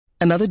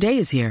Another day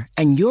is here,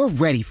 and you're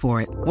ready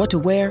for it. What to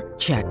wear?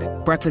 Check.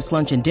 Breakfast,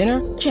 lunch, and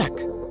dinner? Check.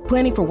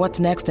 Planning for what's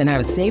next and how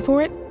to save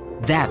for it?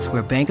 That's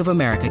where Bank of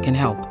America can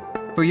help.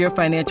 For your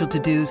financial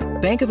to-dos,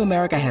 Bank of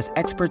America has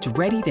experts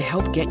ready to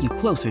help get you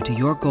closer to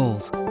your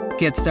goals.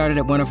 Get started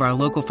at one of our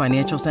local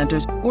financial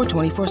centers or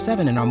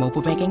 24/7 in our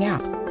mobile banking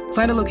app.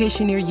 Find a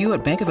location near you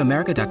at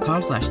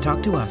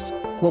bankofamerica.com/talktous.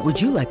 What would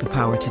you like the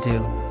power to do?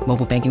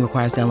 Mobile banking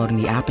requires downloading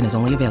the app and is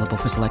only available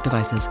for select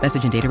devices.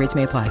 Message and data rates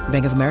may apply.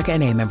 Bank of America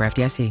N.A., member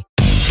FDIC.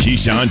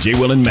 Keyshawn, J.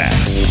 Will, and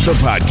Max, the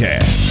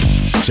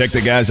podcast. Check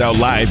the guys out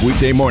live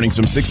weekday mornings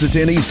from 6 to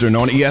 10 Eastern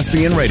on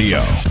ESPN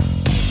Radio.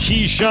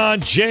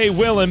 Keyshawn, J.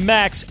 Will, and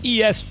Max,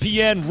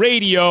 ESPN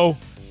Radio,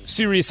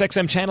 Sirius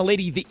XM Channel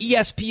 80, the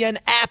ESPN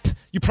app.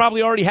 You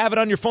probably already have it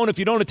on your phone. If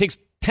you don't, it takes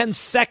 10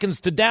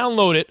 seconds to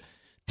download it.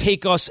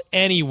 Take us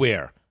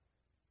anywhere.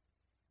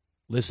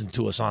 Listen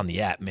to us on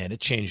the app, man.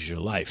 It changes your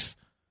life.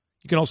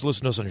 You can also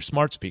listen to us on your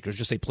smart speakers.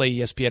 Just say play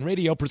ESPN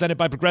Radio, presented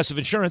by Progressive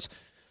Insurance.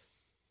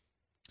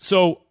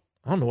 So,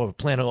 I don't know why we're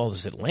planning all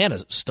this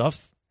Atlanta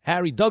stuff.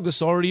 Harry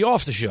Douglas already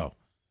off the show.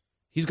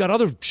 He's got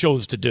other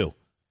shows to do.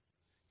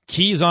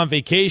 Key is on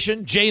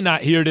vacation. Jay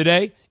not here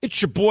today. It's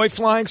your boy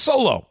flying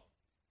solo.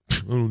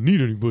 I don't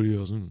need anybody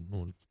else.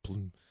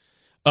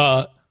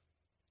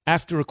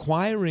 After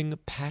acquiring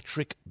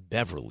Patrick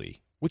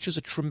Beverley, which is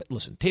a tremendous...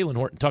 Listen, Taylor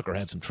Horton-Tucker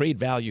had some trade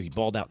value. He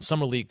balled out in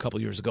Summer League a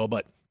couple years ago,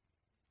 but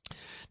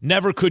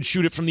never could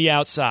shoot it from the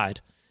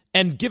outside.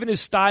 And given his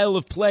style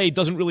of play,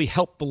 doesn't really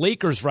help the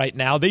Lakers right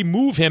now. They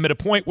move him at a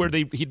point where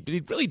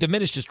he really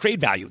diminished his trade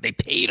value. They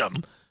paid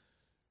him,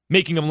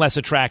 making him less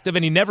attractive,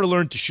 and he never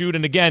learned to shoot.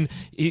 And again,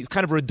 he's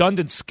kind of a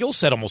redundant skill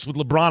set almost with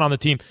LeBron on the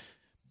team,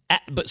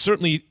 but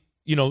certainly,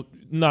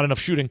 not enough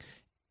shooting.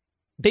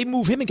 They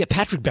move him and get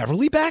Patrick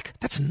Beverley back?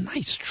 That's a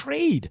nice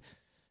trade.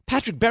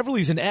 Patrick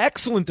Beverley's an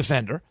excellent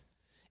defender,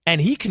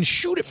 and he can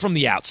shoot it from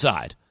the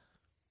outside.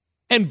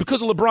 And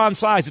because of LeBron's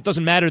size, it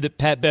doesn't matter that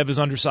Pat Bev is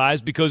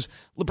undersized because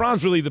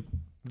LeBron's really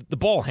the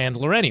ball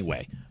handler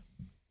anyway.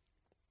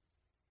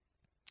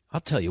 I'll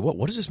tell you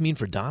what does this mean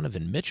for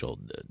Donovan Mitchell?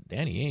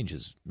 Danny Ainge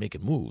is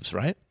making moves,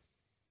 right?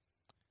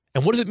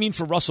 And what does it mean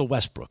for Russell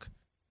Westbrook?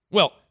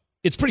 Well,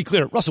 it's pretty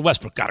clear Russell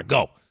Westbrook got to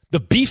go. The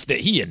beef that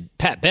he and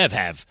Pat Bev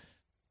have,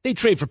 they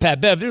trade for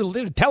Pat Bev.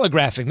 They're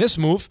telegraphing this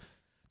move.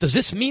 Does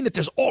this mean that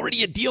there's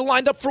already a deal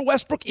lined up for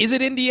Westbrook? Is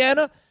it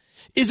Indiana?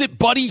 Is it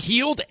Buddy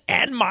Hield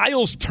and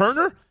Miles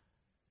Turner?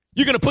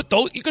 You're going to put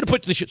those. You're going to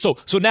put the shit. So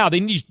now they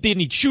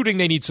need shooting.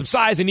 They need some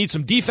size. They need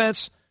some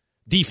defense.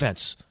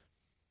 Defense,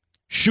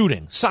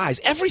 shooting, size,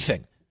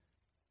 everything.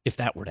 If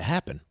that were to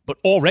happen, but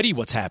already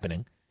what's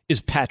happening is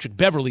Patrick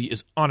Beverley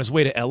is on his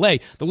way to L.A.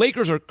 The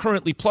Lakers are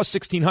currently plus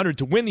 1,600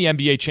 to win the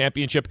NBA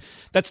championship.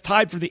 That's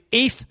tied for the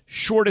 8th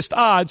shortest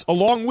odds,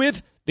 along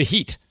with the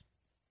Heat.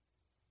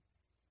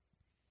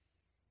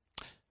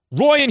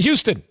 Roy in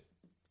Houston.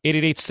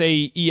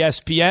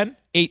 888-SAY-ESPN,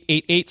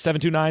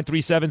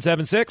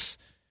 888-729-3776.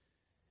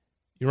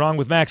 You're on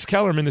with Max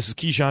Kellerman. This is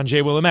Keyshawn,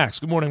 J. Will, and Max.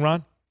 Good morning,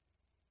 Ron.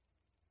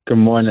 Good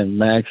morning,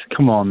 Max.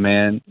 Come on,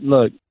 man.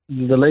 Look,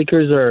 the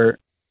Lakers are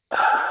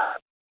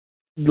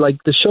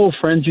like the show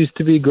Friends used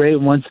to be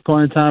great once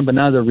upon a time, but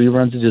now the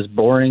reruns are just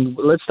boring.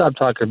 Let's stop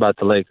talking about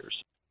the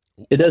Lakers.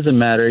 It doesn't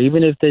matter.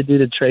 Even if they do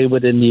the trade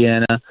with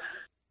Indiana,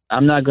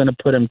 I'm not going to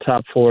put them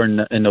top 4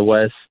 in the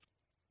West.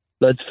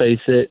 Let's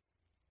face it.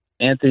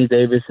 Anthony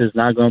Davis is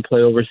not going to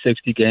play over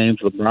 60 games.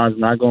 LeBron's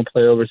not going to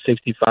play over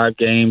 65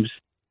 games.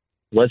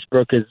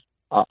 Westbrook is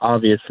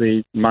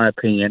obviously, in my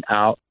opinion,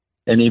 out.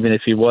 And even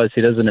if he was,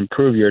 he doesn't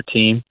improve your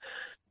team.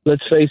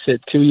 Let's face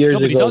it, 2 years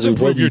ago... No, but he does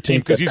improve your team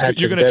because you're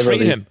going to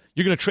trade him.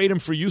 You're going to trade him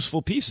for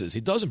useful pieces.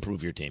 He does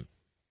improve your team.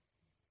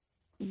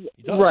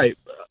 Right.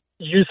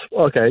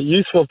 Useful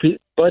pieces.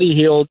 Buddy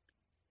Hield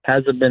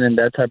hasn't been in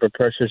that type of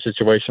pressure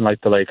situation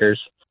like the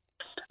Lakers.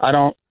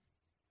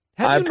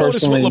 Have you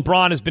noticed what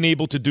LeBron has been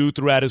able to do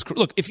throughout his career?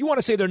 Look, if you want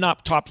to say they're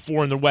not top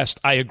 4 in the West,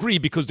 I agree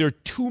because there are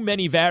too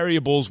many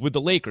variables with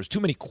the Lakers,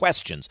 too many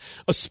questions,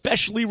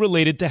 especially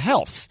related to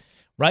health,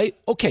 right?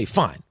 Okay,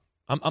 fine.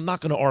 I'm not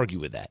going to argue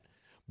with that.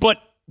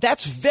 But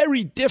that's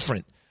very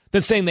different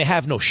than saying they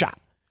have no shot.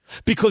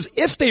 Because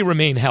if they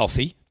remain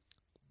healthy,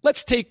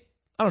 let's take,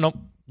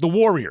 the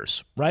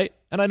Warriors, right?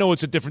 And I know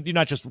it's you're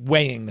not just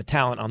weighing the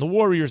talent on the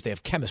Warriors. They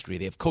have chemistry,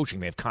 they have coaching,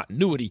 they have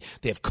continuity,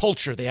 they have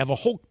culture, they have a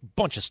whole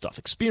bunch of stuff,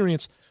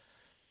 experience.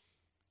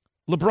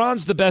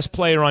 LeBron's the best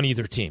player on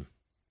either team.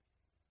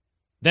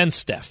 Then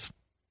Steph.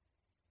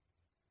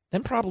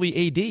 Then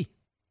probably AD.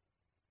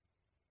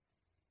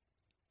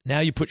 Now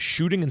you put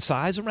shooting and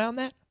size around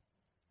that?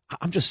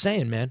 I'm just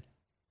saying, man.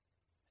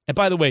 And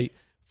by the way,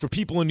 for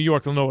people in New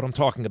York, they'll know what I'm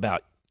talking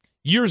about.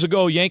 Years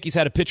ago, Yankees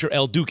had a pitcher,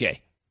 El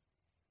Duque.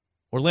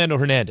 Orlando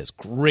Hernandez,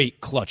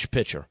 great clutch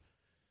pitcher.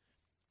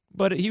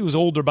 But he was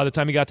older by the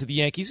time he got to the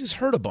Yankees. He's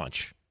hurt a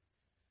bunch.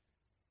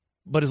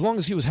 But as long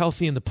as he was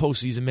healthy in the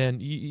postseason, man,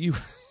 you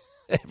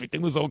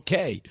everything was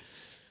okay.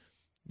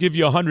 Give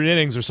you 100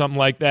 innings or something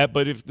like that.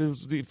 But if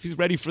he's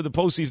ready for the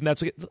postseason,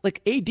 that's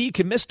like AD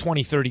can miss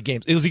 20, 30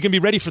 games. Is he going to be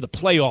ready for the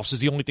playoffs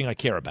is the only thing I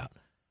care about.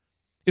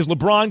 Is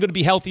LeBron going to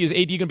be healthy? Is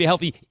AD going to be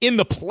healthy in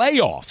the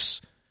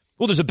playoffs?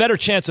 Well, there's a better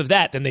chance of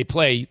that than they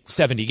play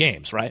 70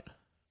 games, right?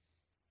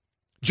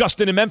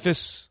 Justin in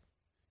Memphis,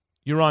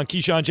 you're on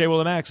Keyshawn, J. Will,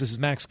 and Max. This is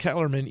Max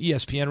Kellerman,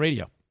 ESPN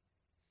Radio.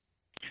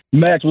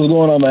 Max, what's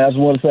going on, man? I just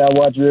want to say I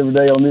watch you every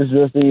day on this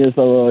just in,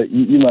 so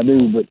you my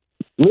dude. But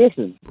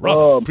listen,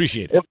 brother,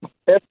 appreciate it.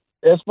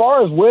 As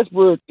far as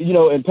Westbrook,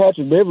 and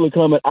Patrick Beverley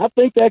coming, I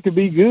think that could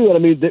be good. I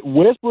mean,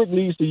 Westbrook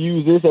needs to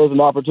use this as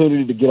an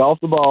opportunity to get off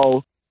the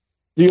ball,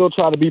 still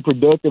try to be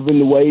productive in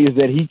the ways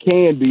that he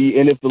can be.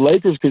 And if the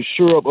Lakers could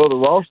shore up other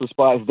roster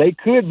spots, they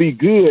could be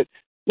good.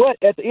 But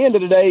at the end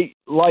of the day,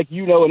 like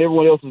and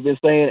everyone else has been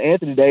saying,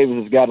 Anthony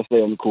Davis has got to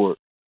stay on the court.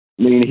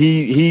 I mean,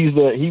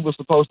 he was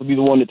supposed to be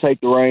the one to take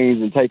the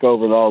reins and take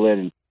over and all that,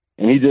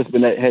 and he just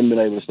hadn't been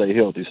able to stay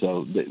healthy.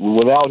 So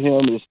without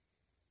him, it's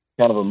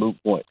kind of a moot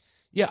point.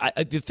 Yeah,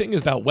 the thing is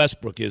about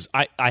Westbrook is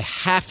I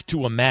have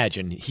to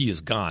imagine he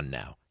is gone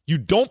now. You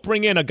don't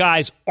bring in a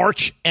guy's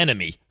arch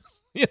enemy,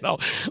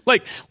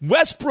 like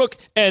Westbrook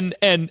and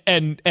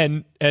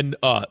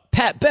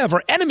Pat Bev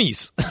are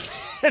enemies.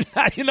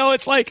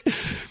 It's like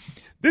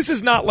this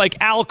is not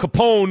like Al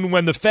Capone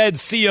when the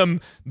feds see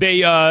him,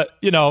 they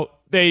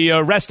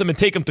arrest him and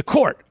take him to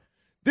court.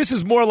 This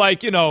is more like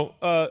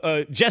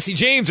Jesse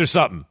James or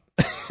something.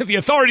 The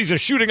authorities are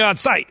shooting on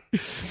sight.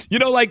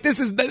 This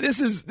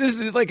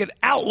is like an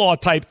outlaw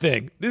type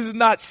thing. This is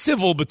not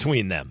civil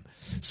between them.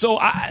 So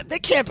they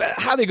can't.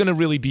 How are they going to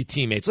really be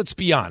teammates? Let's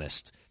be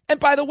honest. And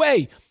by the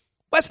way,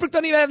 Westbrook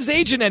doesn't even have his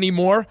agent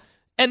anymore.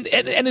 And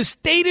his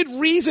stated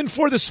reason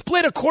for the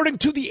split, according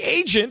to the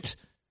agent,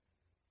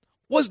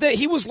 was that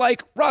he was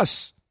like,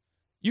 Russ,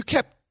 they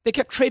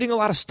kept trading a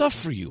lot of stuff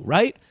for you,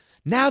 right?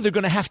 Now they're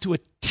going to have to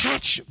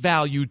attach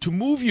value to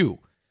move you.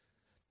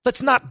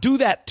 Let's not do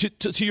that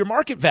to your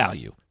market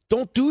value.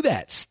 Don't do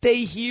that.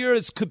 Stay here.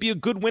 This could be a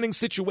good winning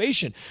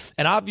situation.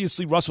 And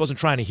obviously, Russ wasn't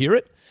trying to hear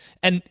it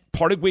and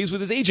parted ways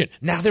with his agent.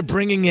 Now they're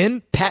bringing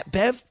in Pat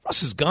Bev.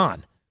 Russ is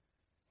gone.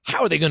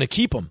 How are they going to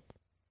keep him?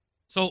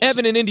 So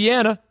Evan in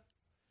Indiana.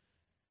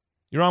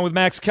 You're on with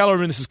Max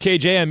Kellerman. This is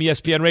KJM,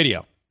 ESPN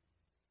Radio.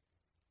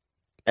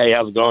 Hey,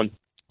 how's it going?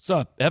 What's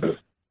up, Evan?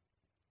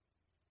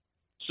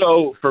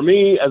 So for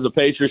me, as a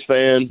Patriots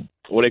fan,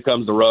 when it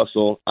comes to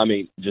Russell, I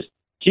mean, just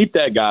keep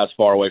that guy as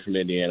far away from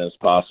Indiana as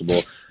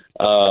possible.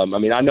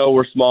 I know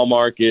we're small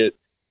market,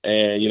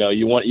 and you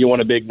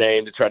want a big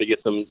name to try to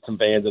get some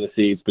fans in the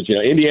seats. But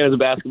Indiana's a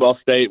basketball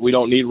state. We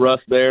don't need Russ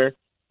there.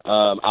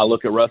 I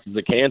look at Russ as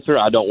a cancer.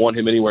 I don't want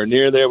him anywhere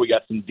near there. We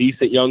got some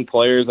decent young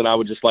players, and I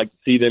would just like to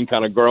see them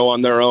kind of grow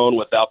on their own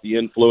without the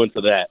influence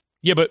of that.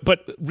 Yeah,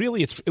 but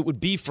really it would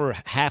be for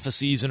half a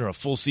season or a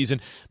full season.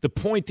 The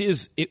point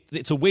is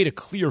it's a way to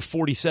clear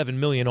 $47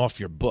 million off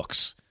your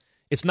books.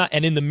 It's not,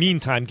 and in the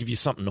meantime, give you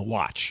something to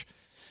watch.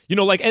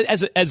 Like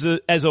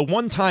as a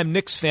one-time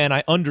Knicks fan,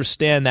 I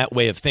understand that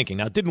way of thinking.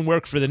 Now, it didn't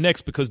work for the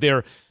Knicks because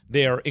they're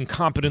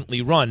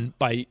incompetently run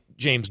by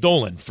James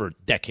Dolan for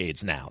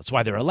decades now. That's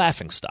why they're a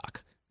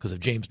laughingstock, because of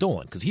James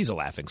Dolan, because he's a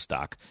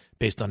laughingstock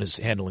based on his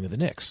handling of the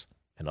Knicks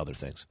and other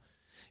things.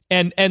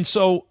 And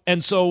so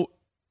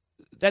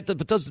that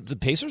the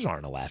Pacers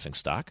aren't a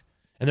laughingstock,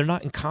 and they're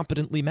not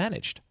incompetently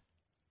managed.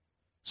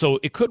 So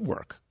it could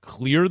work.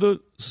 Clear the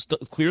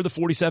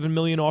 $47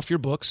 million off your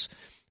books.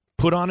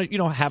 Put on it,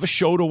 have a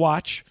show to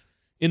watch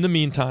in the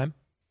meantime,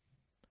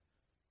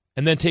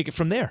 and then take it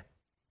from there.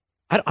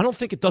 I don't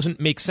think it doesn't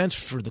make sense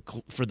for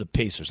the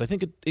Pacers. I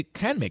think it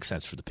can make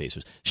sense for the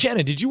Pacers.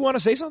 Shannon, did you want to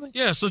say something?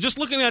 Yeah, so just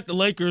looking at the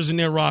Lakers and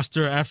their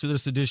roster after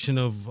this edition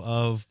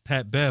of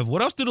Pat Bev,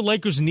 what else do the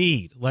Lakers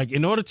need? Like,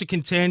 in order to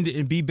contend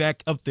and be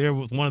back up there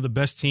with one of the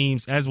best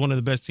teams, as one of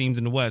the best teams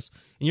in the West,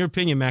 in your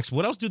opinion, Max,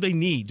 what else do they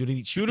need? Do they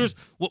need shooters?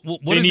 What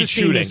they need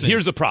shooting.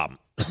 Here's the problem.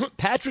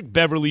 Patrick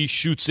Beverley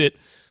shoots it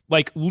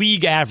like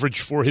league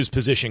average for his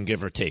position,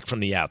 give or take,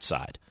 from the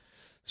outside.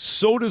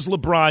 So does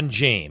LeBron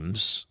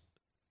James.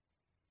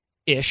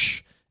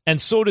 Ish, and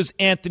so does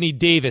Anthony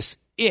Davis.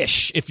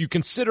 Ish. If you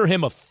consider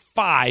him a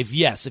 5,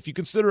 yes. If you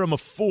consider him a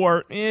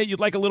 4, you'd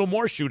like a little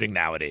more shooting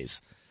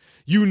nowadays.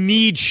 You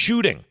need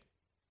shooting.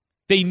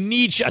 They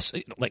need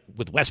like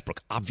with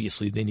Westbrook.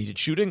 Obviously, they needed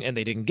shooting and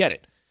they didn't get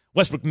it.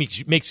 Westbrook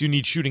makes you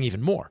need shooting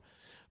even more.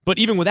 But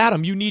even without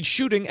him, you need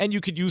shooting and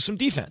you could use some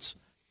defense.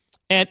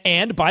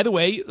 And by the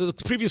way, the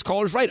previous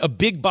caller's right. A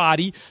big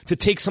body to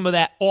take some of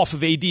that off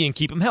of AD and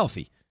keep him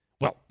healthy.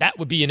 Well, that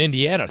would be an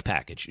Indiana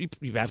package.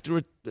 You have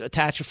to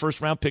attach a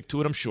first-round pick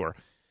to it, I'm sure.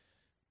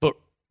 But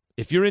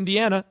if you're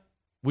Indiana,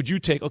 would you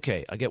take,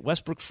 okay, I get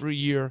Westbrook for a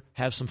year,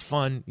 have some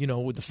fun,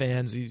 with the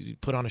fans, you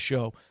put on a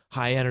show,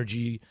 high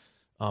energy,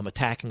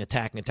 attacking.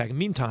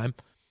 Meantime,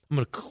 I'm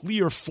going to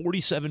clear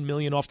 $47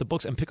 million off the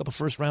books and pick up a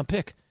first-round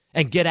pick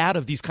and get out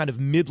of these kind of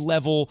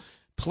mid-level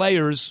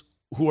players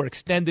who are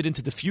extended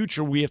into the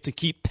future. We have to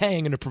keep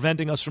paying and are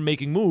preventing us from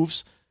making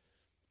moves.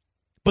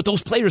 But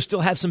those players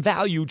still have some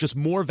value, just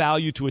more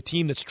value to a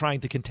team that's trying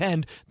to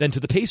contend than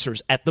to the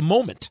Pacers at the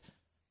moment.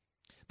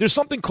 There's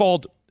something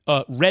called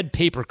red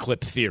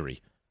paperclip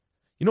theory.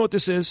 You know what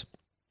this is?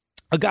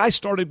 A guy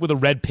started with a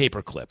red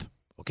paperclip,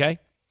 okay?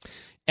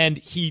 and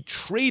he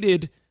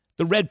traded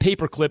the red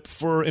paperclip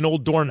for an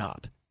old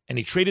doorknob. And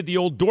he traded the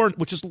old door,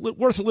 which is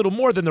worth a little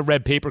more than the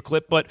red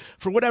paperclip, but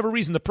for whatever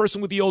reason, the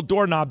person with the old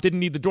doorknob didn't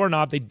need the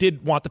doorknob. They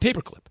did want the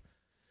paperclip.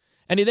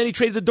 And then he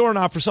traded the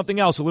doorknob for something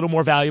else a little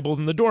more valuable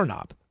than the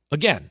doorknob.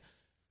 Again,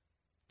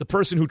 the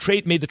person who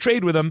made the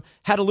trade with him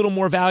had a little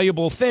more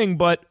valuable thing,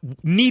 but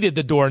needed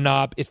the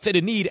doorknob. It fit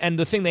a need, and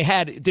the thing they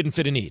had, it didn't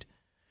fit a need.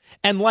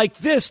 And like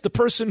this, the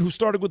person who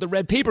started with the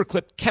red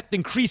paperclip kept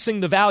increasing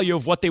the value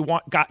of what they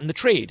got in the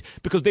trade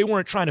because they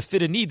weren't trying to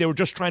fit a need. They were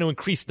just trying to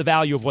increase the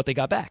value of what they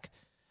got back.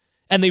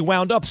 And they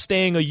wound up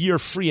staying a year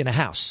free in a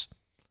house.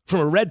 From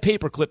a red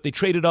paperclip, they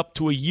traded up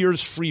to a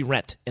year's free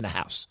rent in a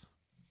house.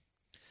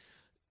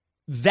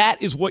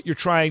 That is what you're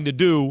trying to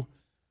do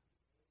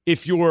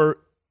if you're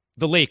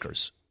the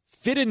Lakers.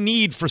 Fit a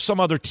need for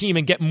some other team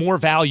and get more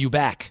value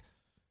back.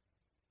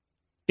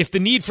 If the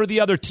need for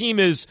the other team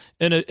is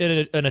an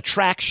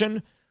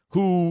attraction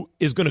who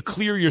is going to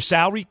clear your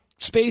salary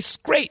space,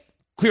 great.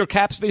 Clear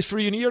cap space for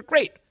you in a year,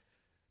 great.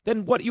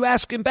 Then what you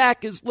ask him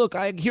back is, look,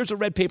 here's a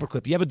red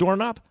paperclip. You have a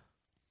doorknob?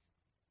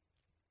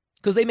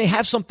 Because they may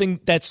have something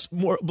that's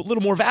a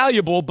little more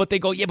valuable, but they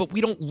go, yeah, but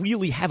we don't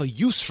really have a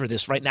use for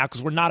this right now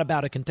because we're not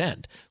about to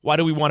contend. Why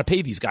do we want to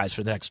pay these guys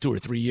for the next 2 or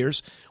 3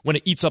 years when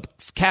it eats up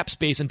cap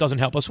space and doesn't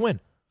help us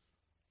win?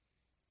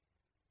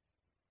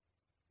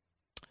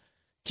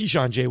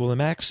 Keyshawn, J. Will, and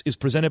Max is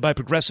presented by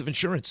Progressive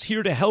Insurance,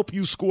 here to help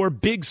you score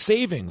big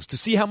savings. To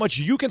see how much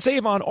you can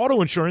save on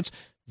auto insurance,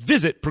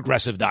 visit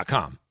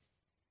Progressive.com.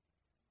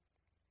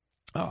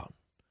 Oh,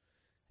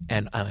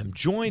 and I'm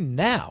joined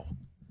now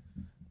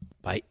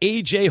by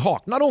A.J.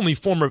 Hawk, not only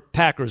former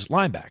Packers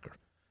linebacker,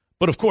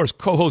 but, of course,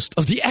 co-host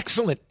of the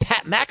excellent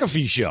Pat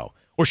McAfee Show.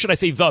 Or should I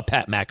say the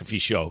Pat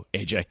McAfee Show,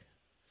 A.J.?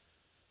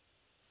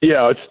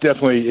 Yeah, it's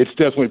definitely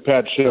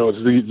Pat's show.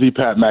 It's the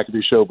Pat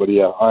McAfee Show. But,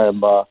 yeah, I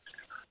am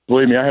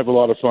believe me, I have a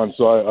lot of fun,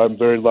 so I'm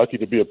very lucky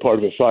to be a part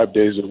of it 5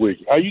 days a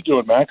week. How you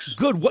doing, Max?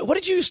 Good. What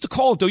did you used to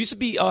call it, though? It used to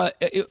be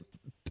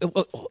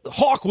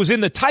Hawk was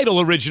in the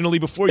title originally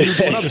before you were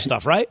doing other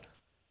stuff, right?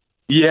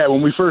 Yeah,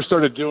 when we first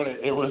started doing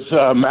it, it was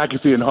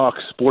McAfee and Hawk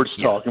Sports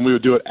Talk, and we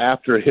would do it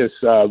after his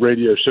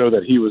radio show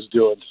that he was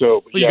doing.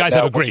 So, you guys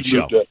have a great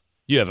show.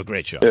 You have a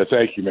great show. Yeah,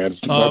 thank you, man.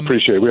 I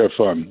appreciate it. We have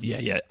fun.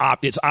 Yeah.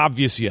 It's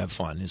obvious you have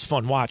fun. It's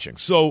fun watching.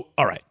 So,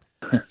 all right.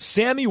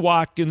 Sammy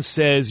Watkins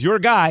says your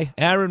guy,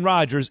 Aaron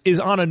Rodgers,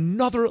 is on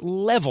another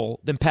level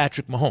than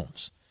Patrick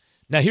Mahomes.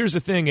 Now, here's the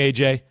thing,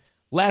 AJ.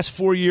 Last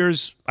 4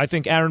 years, I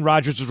think Aaron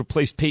Rodgers has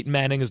replaced Peyton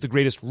Manning as the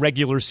greatest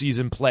regular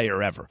season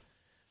player ever.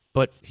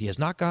 But he has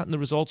not gotten the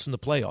results in the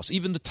playoffs.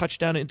 Even the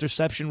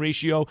touchdown-to-interception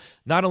ratio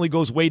not only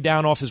goes way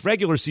down off his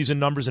regular season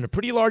numbers in a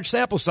pretty large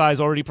sample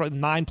size already, probably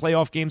 9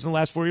 playoff games in the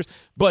last 4 years,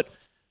 but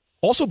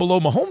also below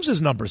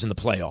Mahomes' numbers in the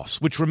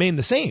playoffs, which remain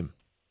the same.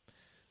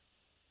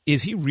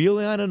 Is he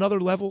really on another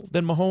level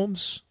than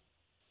Mahomes,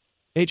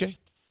 AJ?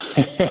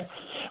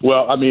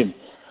 Well, I mean,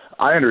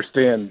 I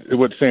understand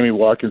what Sammy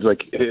Watkins,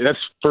 like, that's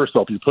first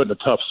off, you're put in a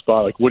tough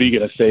spot. Like, what are you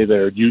going to say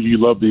there? You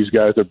love these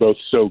guys. They're both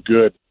so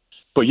good.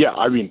 But, yeah,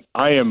 I mean,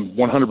 I am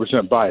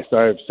 100% biased.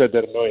 I have said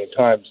that a million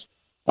times.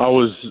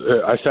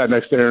 I sat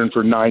next to Aaron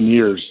for 9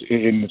 years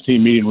in the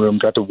team meeting room,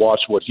 got to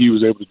watch what he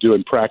was able to do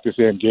in practice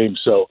and games.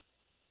 So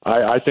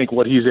I think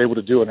what he's able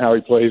to do and how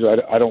he plays,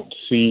 I don't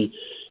see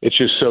 – it's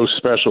just so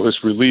special.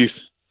 His release,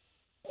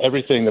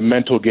 everything, the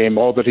mental game,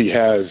 all that he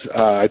has,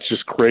 it's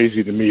just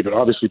crazy to me. But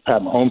obviously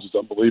Pat Mahomes is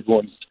unbelievable,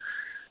 and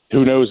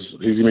who knows,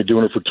 he's going to be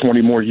doing it for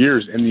 20 more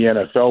years in the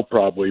NFL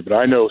probably. But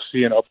I know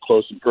seeing up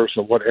close and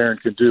personal what Aaron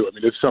can do, I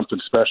mean, it's something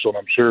special, and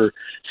I'm sure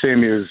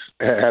Sammy has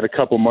had a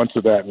couple months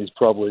of that, and he's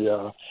probably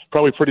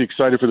pretty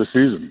excited for the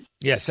season.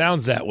 Yeah,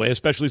 sounds that way,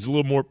 especially he's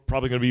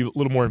probably going to be a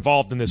little more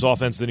involved in this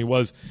offense than he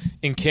was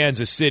in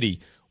Kansas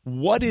City.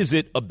 What is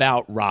it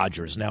about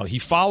Rodgers? Now, he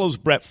follows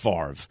Brett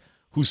Favre,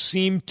 who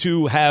seemed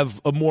to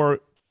have a more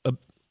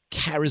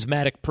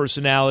charismatic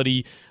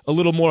personality, a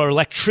little more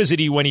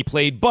electricity when he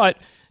played, but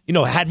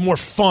had more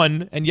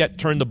fun and yet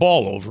turned the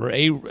ball over.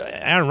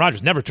 Aaron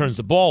Rodgers never turns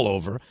the ball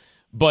over,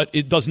 but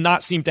it does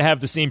not seem to have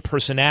the same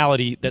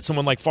personality that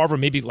someone like Favre,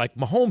 maybe like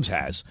Mahomes,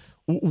 has.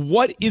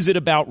 What is it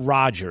about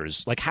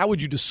Rodgers? Like, how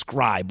would you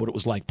describe what it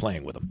was like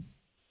playing with him?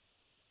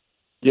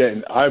 Yeah,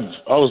 and I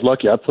was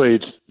lucky. I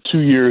played 2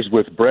 years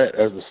with Brett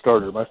as a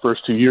starter. My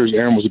first 2 years,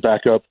 Aaron was a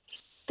backup.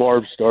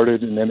 Favre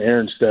started, and then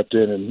Aaron stepped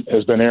in and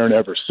has been Aaron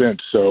ever since.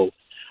 So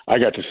I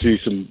got to see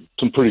some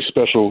pretty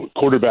special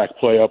quarterback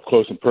play up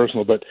close and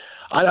personal. But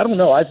I don't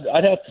know. I'd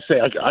have to say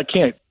I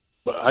can't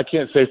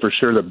say for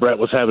sure that Brett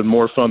was having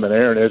more fun than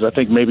Aaron is. I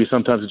think maybe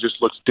sometimes it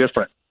just looks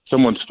different.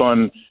 Someone's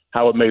fun,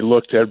 how it may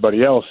look to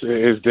everybody else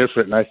is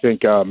different. And I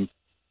think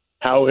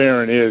how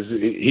Aaron is,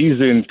 he's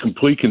in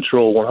complete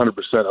control 100%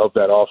 of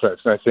that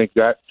offense. And I think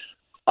that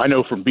I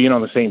know from being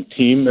on the same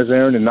team as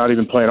Aaron and not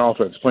even playing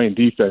offense, playing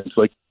defense,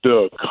 like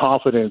the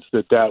confidence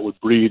that would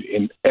breed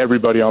in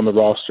everybody on the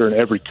roster and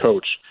every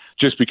coach,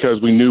 just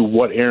because we knew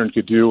what Aaron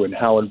could do and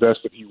how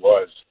invested he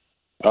was.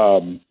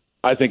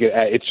 I think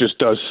it just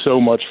does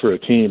so much for a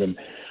team. And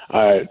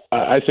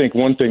I think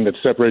one thing that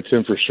separates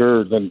him for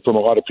sure than from a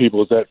lot of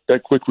people is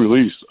that quick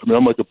release. I mean,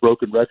 I'm like a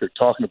broken record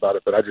talking about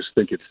it, but I just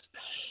think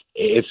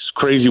it's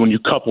crazy when you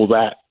couple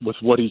that with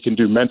what he can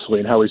do mentally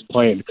and how he's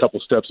playing a couple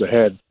steps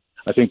ahead.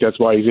 I think that's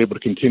why he's able to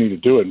continue to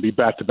do it and be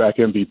back-to-back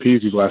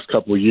MVPs these last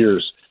couple of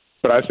years.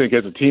 But I think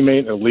as a teammate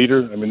and a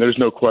leader, I mean, there's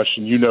no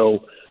question. You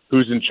know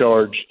who's in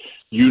charge.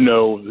 You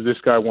know this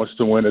guy wants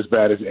to win as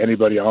bad as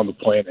anybody on the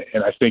planet,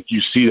 and I think you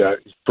see that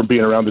from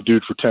being around the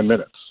dude for 10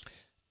 minutes.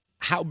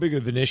 How big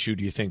of an issue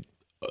do you think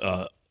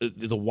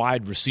the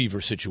wide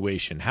receiver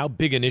situation, how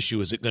big an issue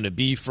is it going to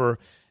be for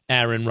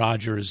Aaron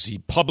Rodgers? He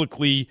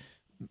publicly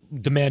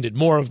demanded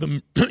more of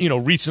them,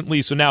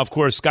 recently. So now, of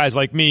course, guys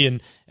like me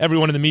and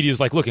everyone in the media is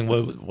like, looking,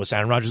 what's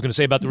Aaron Rodgers going to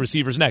say about the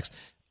receivers next?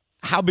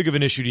 How big of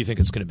an issue do you think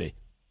it's going to be?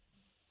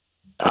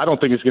 I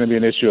don't think it's going to be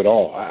an issue at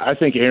all. I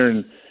think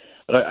Matt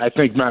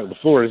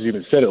LaFleur has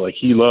even said it, like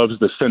he loves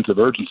the sense of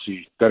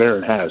urgency that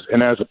Aaron has.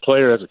 And as a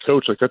player, as a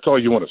coach, like that's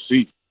all you want to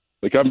see.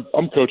 Like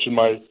I'm coaching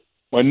my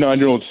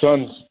 9-year-old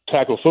son's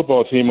tackle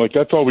football team. Like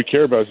that's all we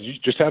care about is you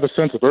just have a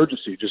sense of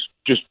urgency.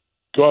 Just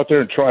go out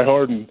there and try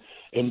hard and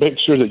make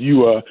sure that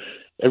you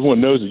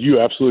everyone knows that you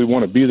absolutely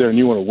want to be there and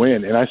you want to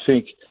win. And I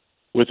think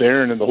with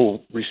Aaron and the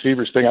whole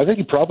receivers thing, I think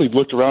he probably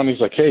looked around and he's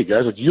like, hey,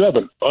 guys, like, you have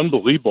an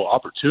unbelievable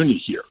opportunity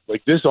here.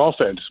 Like this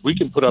offense, we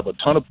can put up a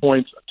ton of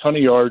points, a ton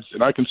of yards,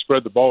 and I can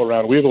spread the ball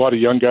around. We have a lot of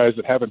young guys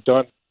that haven't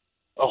done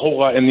a whole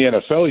lot in the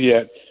NFL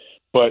yet,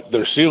 but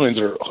their ceilings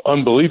are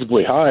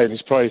unbelievably high. And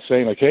he's probably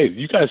saying, like, hey,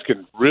 you guys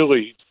can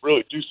really,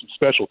 really do some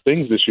special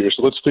things this year.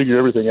 So let's figure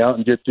everything out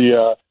and get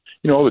the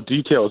all the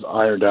details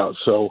ironed out.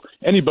 So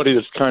anybody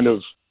that's kind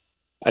of,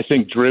 I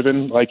think,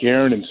 driven like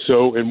Aaron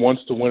and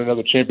wants to win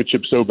another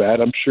championship so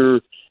bad, I'm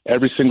sure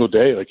every single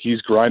day, like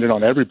he's grinding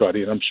on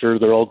everybody, and I'm sure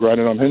they're all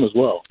grinding on him as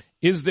well.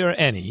 Is there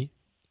any,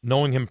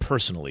 knowing him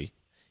personally,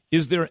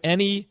 is there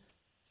any,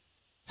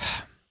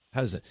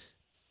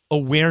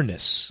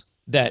 awareness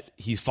that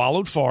he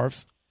followed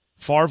Favre?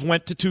 Favre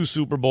went to 2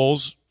 Super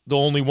Bowls, the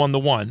only won the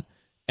one,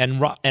 and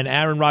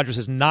Aaron Rodgers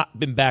has not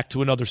been back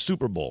to another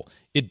Super Bowl.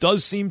 It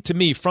does seem to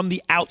me, from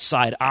the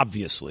outside,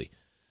 obviously,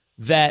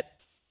 that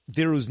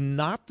there was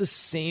not the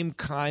same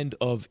kind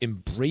of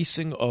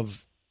embracing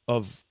of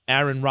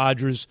Aaron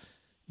Rodgers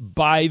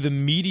by the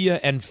media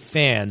and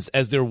fans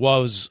as there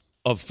was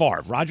of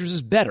Favre. Rodgers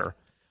is better,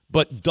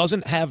 but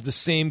doesn't have the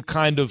same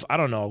kind of, I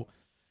don't know,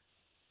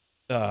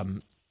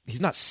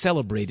 he's not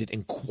celebrated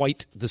in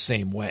quite the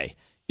same way.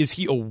 Is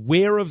he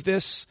aware of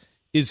this?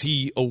 Is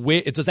he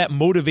aware? Does that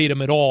motivate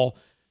him at all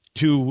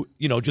to,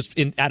 just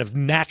out of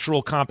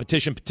natural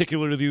competition,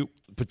 particularly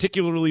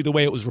the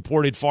way it was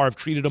reported Favre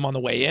treated him on the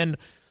way in,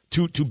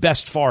 to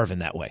best Favre in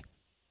that way?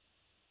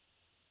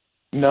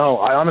 No,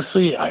 I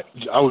honestly,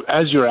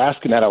 as you're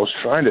asking that, I was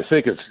trying to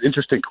think. It's an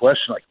interesting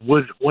question. Like,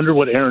 wonder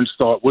what Aaron's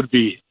thought would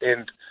be.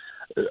 And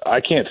I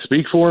can't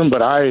speak for him,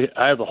 but I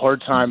have a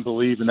hard time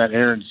believing that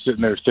Aaron's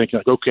sitting there thinking,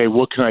 like, okay,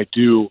 what can I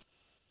do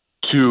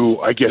to,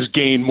 I guess,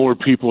 gain more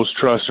people's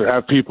trust or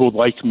have people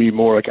like me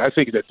more? Like, I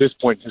think at this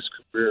point in his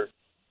career,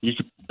 you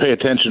should pay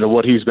attention to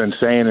what he's been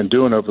saying and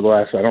doing over the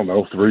last,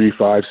 3,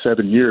 5,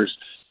 7 years.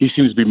 He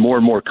seems to be more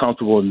and more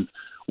comfortable in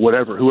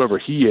whoever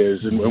he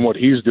is and what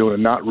he's doing,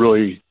 and not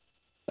really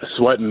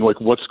sweating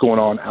like what's going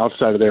on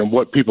outside of there and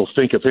what people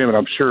think of him. And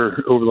I'm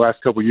sure over the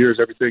last couple of years,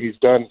 everything he's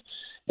done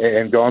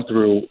and gone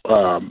through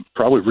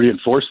probably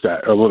reinforced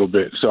that a little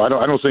bit. So I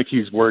don't think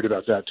he's worried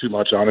about that too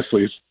much,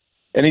 honestly.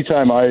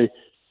 Anytime I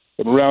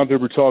am around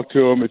him or talk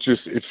to him,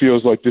 it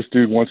feels like this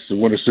dude wants to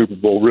win a Super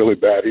Bowl really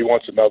bad. He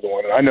wants another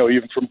one. And I know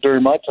even from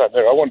during my time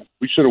there,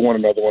 we should have won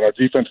another one. Our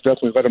defense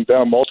definitely let him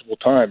down multiple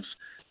times.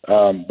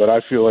 But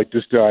I feel like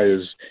this guy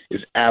is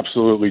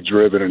absolutely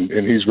driven,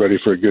 and he's ready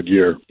for a good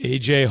year.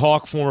 A.J.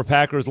 Hawk, former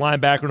Packers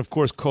linebacker, and, of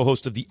course,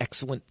 co-host of the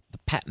excellent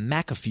Pat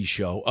McAfee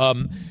Show.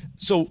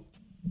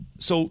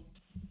 So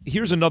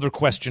here's another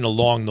question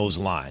along those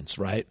lines,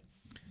 right?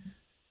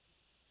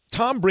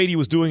 Tom Brady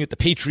was doing it the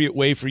Patriot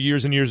way for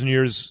years and years and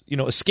years,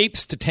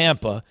 escapes to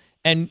Tampa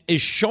and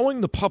is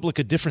showing the public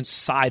a different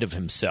side of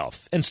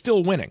himself and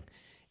still winning.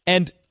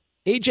 And,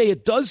 A.J.,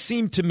 it does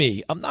seem to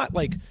me, I'm not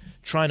like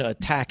trying to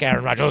attack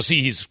Aaron Rodgers. Oh,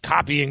 see, he's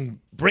copying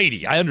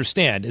Brady. I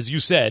understand. As you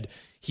said,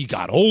 he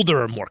got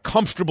older and more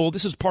comfortable.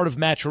 This is part of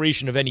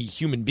maturation of any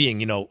human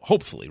being,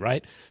 hopefully,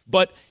 right?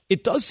 But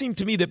it does seem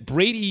to me that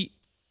Brady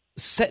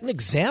set an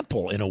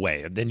example in a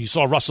way. And then you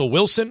saw Russell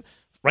Wilson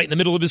right in the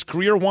middle of his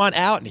career want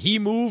out, and he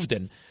moved,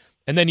 and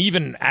then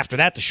even after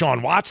that,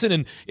 Deshaun Watson.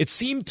 And it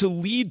seemed to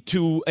lead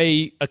to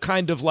a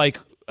kind of like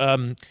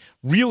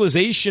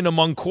realization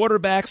among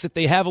quarterbacks that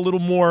they have a little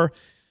more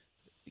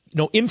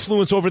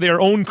influence over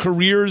their own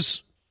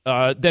careers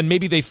than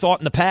maybe they thought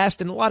in the past.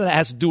 And a lot of that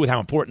has to do with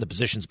how important the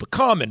positions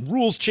become and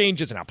rules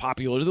changes and how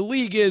popular the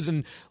league is,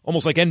 and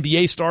almost like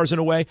NBA stars in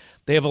a way.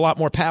 They have a lot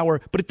more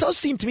power. But it does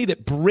seem to me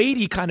that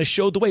Brady kind of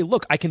showed the way.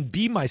 Look, I can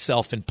be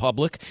myself in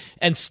public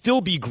and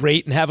still be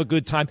great and have a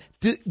good time.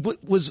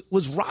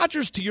 Was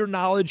Rodgers, to your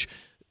knowledge,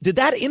 did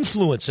that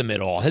influence him at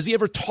all? Has he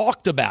ever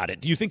talked about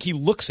it? Do you think he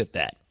looks at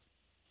that?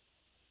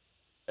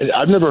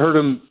 I've never heard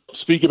him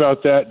speak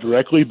about that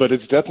directly, but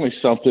it's definitely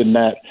something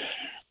that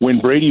when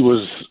Brady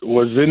was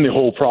in the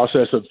whole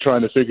process of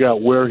trying to figure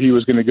out where he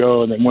was going to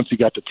go, and then once he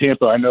got to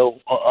Tampa, I know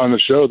on the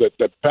show that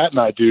Pat and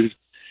I do,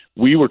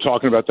 we were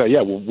talking about that.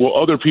 Yeah, well,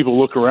 other people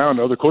look around,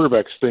 other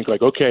quarterbacks think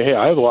like, okay, hey,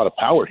 I have a lot of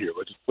power here.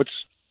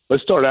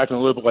 Let's start acting a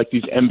little bit like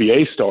these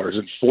NBA stars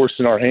and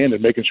forcing our hand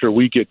and making sure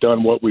we get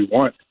done what we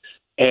want.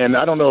 And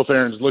I don't know if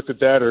Aaron's looked at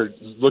that or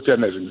looked at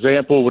it as an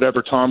example,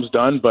 whatever Tom's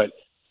done, but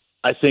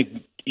I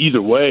think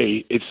either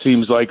way, it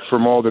seems like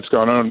from all that's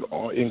gone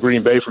on in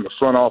Green Bay, from the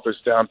front office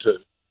down to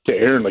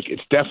Aaron, like it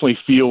definitely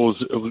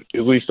feels, at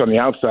least on the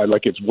outside,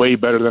 like it's way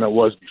better than it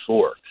was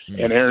before.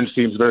 Mm-hmm. And Aaron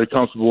seems very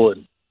comfortable,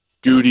 and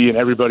Goody and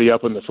everybody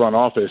up in the front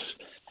office,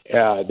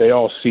 they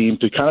all seem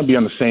to kind of be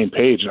on the same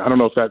page. And I don't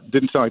know if that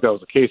didn't sound like that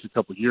was the case a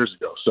couple of years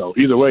ago. So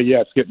either way,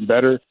 yeah, it's getting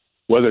better.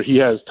 Whether he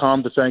has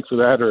Tom to thank for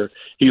that or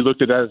he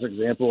looked at that as an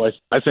example,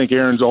 I think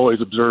Aaron's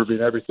always observing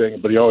everything,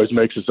 but he always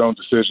makes his own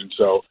decision.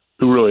 So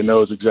who really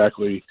knows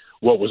exactly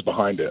what was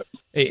behind it?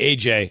 Hey,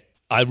 AJ,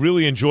 I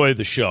really enjoy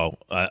the show.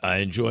 I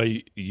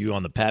enjoy you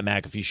on the Pat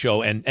McAfee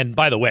show. And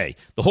by the way,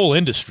 the whole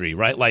industry,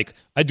 right? Like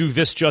I do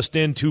This Just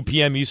In, 2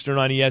 p.m. Eastern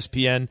on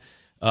ESPN.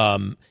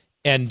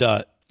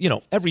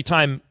 Every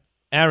time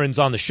Aaron's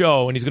on the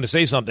show and he's going to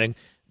say something,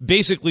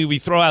 basically we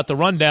throw out the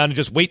rundown and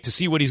just wait to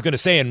see what he's going to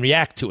say and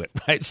react to it,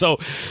 right? So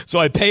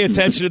I pay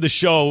attention to the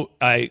show.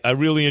 I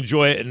really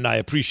enjoy it, and I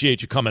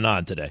appreciate you coming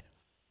on today.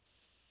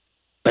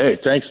 Hey,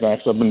 thanks,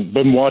 Max. I've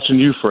been watching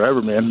you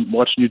forever, man.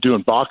 Watching you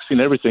doing boxing,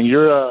 everything.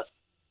 You're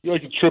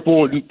like a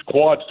triple and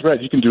quad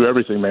threat. You can do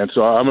everything, man.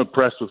 So I'm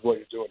impressed with what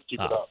you're doing.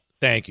 Keep it up.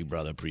 Thank you,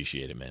 brother.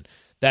 Appreciate it, man.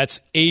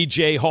 That's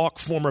A.J. Hawk,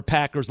 former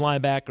Packers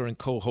linebacker and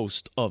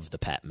co-host of the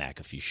Pat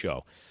McAfee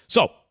Show.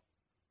 So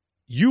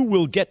you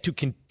will get to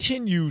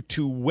continue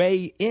to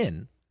weigh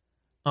in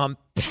on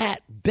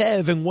Pat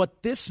Bev and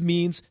what this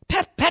means.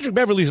 Patrick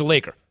Beverley's a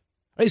Laker.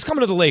 Right? He's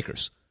coming to the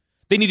Lakers.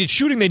 They needed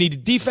shooting. They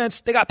needed defense.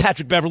 They got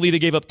Patrick Beverley. They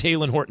gave up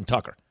Taylor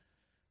Horton-Tucker,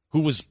 who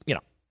was,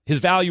 his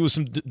value was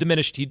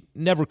diminished. He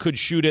never could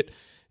shoot it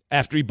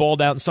after he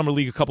balled out in Summer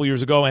League a couple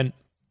years ago. And,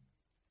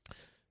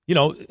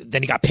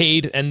 then he got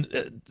paid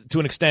and to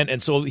an extent,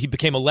 and so he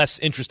became a less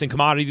interesting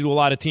commodity to a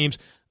lot of teams.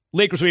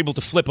 Lakers were able to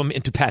flip him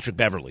into Patrick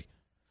Beverley.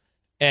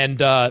 And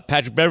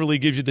Patrick Beverley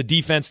gives you the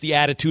defense, the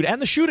attitude,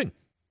 and the shooting.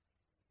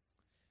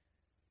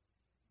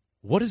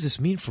 What does this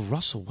mean for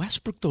Russell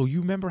Westbrook, though? You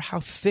remember how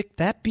thick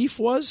that beef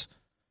was?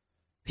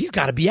 He's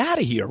got to be out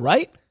of here,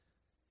 right?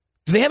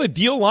 Do they have a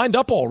deal lined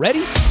up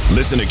already?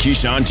 Listen to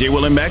Keyshawn, J.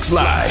 Will, and Max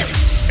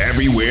live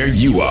everywhere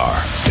you are.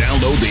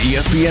 Download the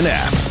ESPN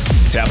app.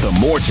 Tap the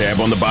More tab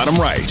on the bottom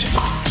right.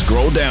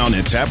 Scroll down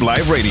and tap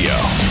Live Radio.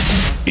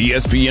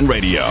 ESPN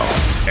Radio.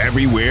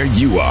 Everywhere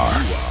you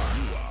are.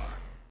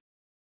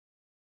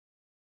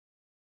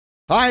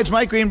 Hi, it's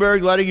Mike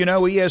Greenberg letting you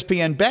know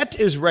ESPN Bet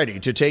is ready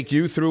to take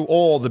you through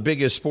all the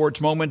biggest sports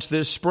moments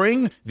this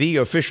spring. The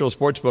official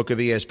sportsbook of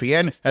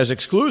ESPN has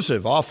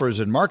exclusive offers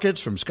and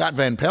markets from Scott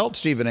Van Pelt,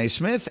 Stephen A.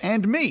 Smith,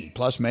 and me,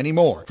 plus many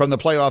more. From the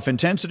playoff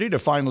intensity to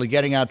finally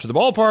getting out to the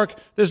ballpark,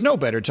 there's no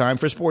better time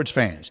for sports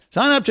fans.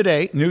 Sign up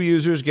today. New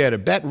users get a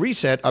bet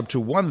reset up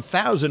to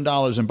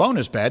 $1,000 in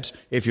bonus bets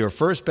if your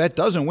first bet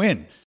doesn't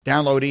win.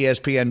 Download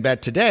ESPN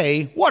Bet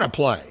today. What a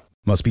play.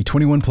 Must be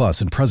 21 plus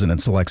and present in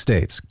select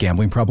states.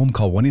 Gambling problem?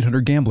 Call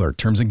 1-800-GAMBLER.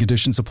 Terms and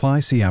conditions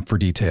apply. See app for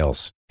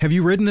details. Have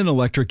you ridden an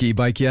electric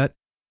e-bike yet?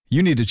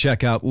 You need to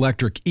check out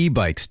Lectric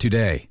E-Bikes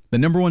today, the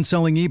 #1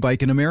 selling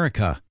e-bike in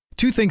America.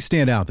 Two things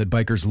stand out that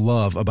bikers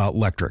love about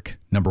Lectric.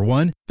 Number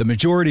one, the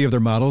majority of their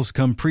models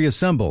come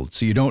pre-assembled,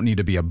 so you don't need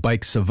to be a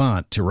bike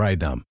savant to ride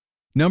them.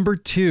 Number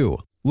two,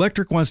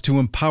 Lectric wants to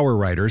empower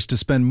riders to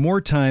spend more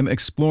time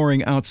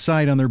exploring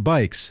outside on their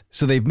bikes,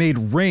 so they've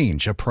made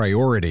range a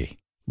priority.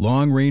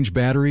 Long-range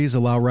batteries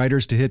allow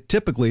riders to hit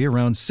typically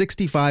around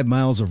 65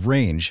 miles of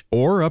range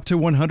or up to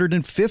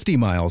 150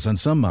 miles on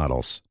some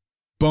models.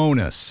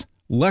 Bonus,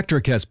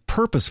 Lectric has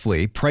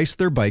purposefully priced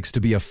their bikes to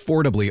be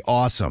affordably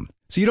awesome,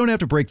 so you don't have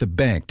to break the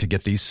bank to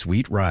get these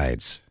sweet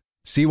rides.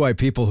 See why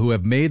people who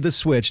have made the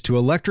switch to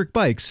electric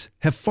bikes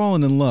have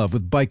fallen in love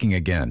with biking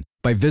again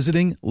by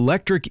visiting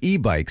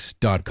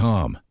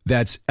lectricebikes.com.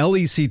 That's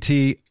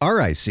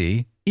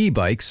LECTRIC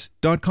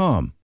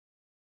ebikes.com.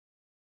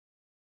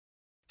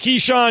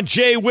 Keyshawn,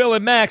 J. Will,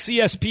 and Max,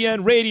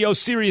 ESPN Radio,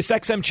 Sirius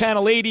XM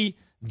Channel 80,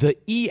 the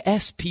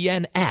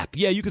ESPN app.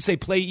 Yeah, you can say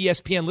play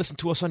ESPN, listen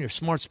to us on your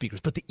smart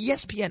speakers, but the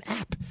ESPN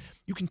app,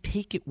 you can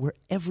take it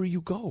wherever you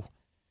go.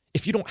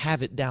 If you don't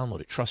have it, download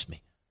it. Trust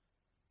me.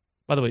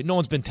 By the way, no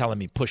one's been telling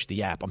me push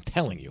the app. I'm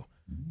telling you.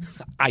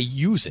 I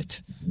use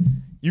it.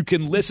 You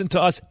can listen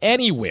to us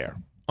anywhere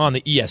on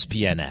the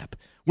ESPN app.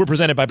 We're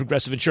presented by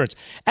Progressive Insurance.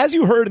 As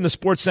you heard in the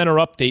Sports Center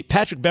update,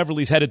 Patrick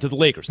Beverley's headed to the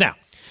Lakers. Now,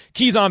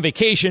 Key's on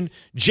vacation.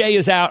 Jay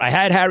is out. I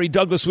had Harry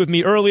Douglas with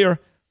me earlier.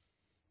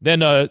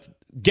 Then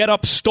Get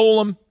Up stole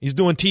him. He's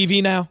doing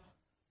TV now.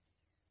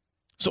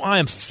 So I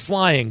am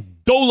flying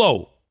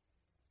dolo.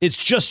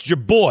 It's just your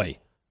boy.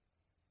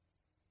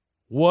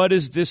 What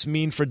does this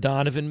mean for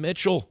Donovan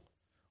Mitchell?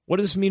 What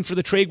does this mean for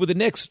the trade with the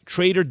Knicks?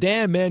 Trader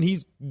Dan, man,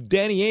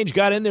 Danny Ainge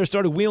got in there,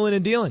 started wheeling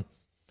and dealing.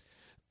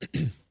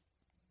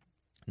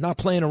 Not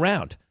playing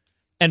around.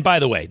 And by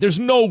the way, there's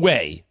no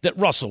way that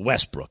Russell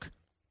Westbrook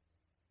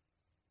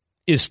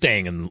is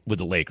staying with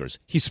the Lakers.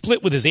 He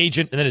split with his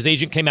agent, and then his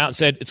agent came out and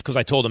said, it's because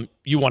I told him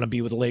you want to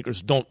be with the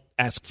Lakers. Don't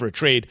ask for a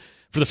trade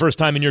for the first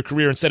time in your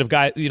career. Instead of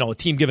a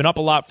team giving up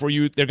a lot for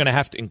you, they're going to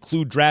have to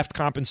include draft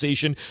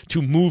compensation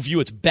to move you.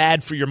 It's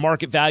bad for your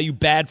market value,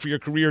 bad for your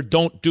career.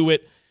 Don't do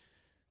it.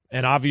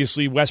 And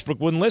obviously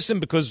Westbrook wouldn't listen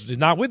because he's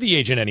not with the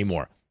agent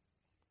anymore.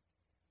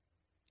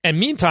 And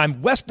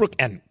meantime, Westbrook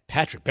and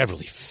Patrick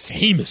Beverley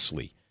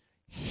famously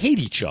hate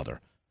each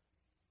other.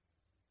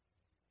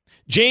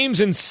 James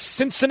in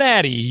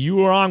Cincinnati,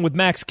 you are on with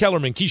Max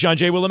Kellerman, Keyshawn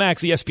J.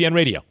 Willimax, ESPN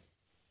Radio.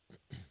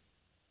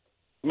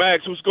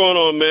 Max, what's going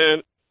on,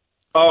 man?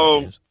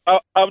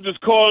 I was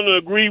just calling to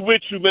agree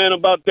with you, man,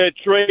 about that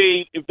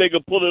trade, if they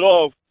could pull it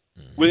off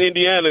with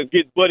Indiana and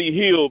get Buddy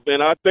Hield,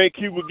 man. I think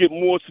he would get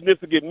more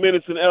significant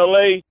minutes in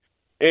L.A.,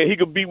 and he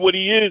could be what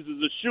he is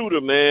as a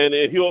shooter, man,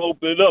 and he'll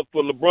open it up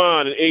for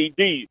LeBron and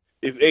A.D.,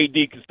 if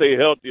A.D. can stay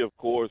healthy, of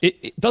course.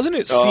 Doesn't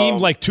it seem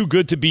like too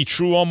good to be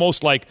true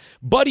almost? Like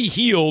Buddy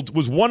Hield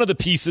was one of the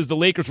pieces the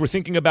Lakers were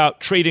thinking about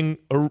trading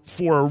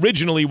for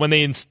originally when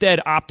they instead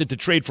opted to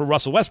trade for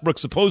Russell Westbrook,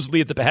 supposedly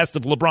at the behest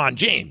of LeBron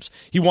James.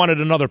 He wanted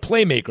another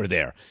playmaker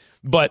there.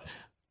 But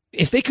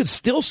if they could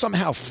still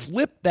somehow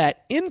flip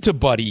that into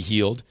Buddy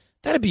Hield,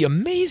 that'd be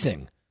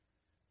amazing.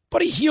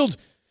 Buddy Hield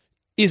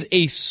is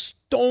a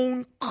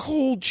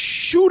stone-cold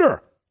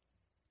shooter.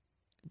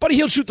 Buddy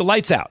Hield shoot the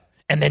lights out.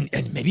 And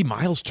maybe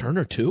Miles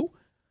Turner, too.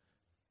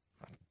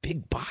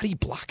 Big body,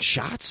 block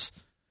shots.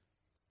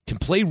 Can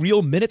play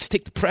real minutes,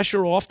 take the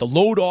pressure off, the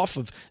load off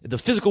of the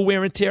physical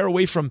wear and tear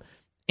away from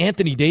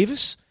Anthony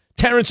Davis.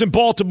 Terrence in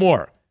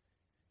Baltimore.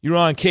 You're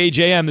on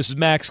KJM. This is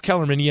Max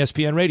Kellerman,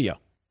 ESPN Radio.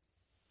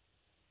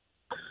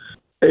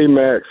 Hey,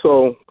 Max.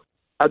 So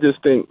I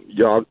just think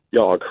y'all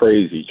are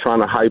crazy trying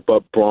to hype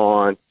up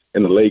Bron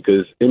and the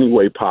Lakers any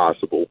way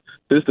possible.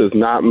 This does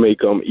not make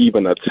them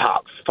even a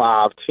top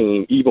 5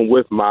 team, even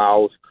with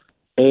Miles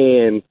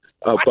and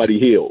Buddy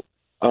Hield.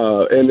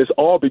 And it's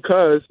all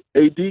because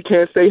AD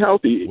can't stay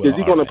healthy. Is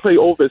he going to play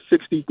over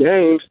 60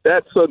 games?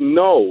 That's a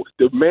no.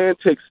 The man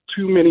takes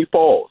too many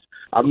falls.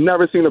 I've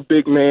never seen a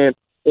big man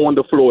on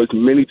the floor as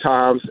many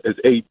times as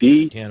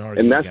AD,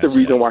 and that's the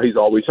reason why he's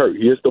always hurt.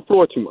 He hits the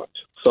floor too much.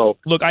 So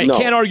look, I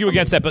can't argue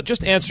against that, but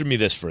just answer me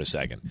this for a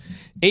second.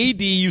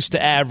 AD used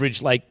to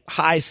average like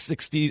high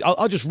 60s.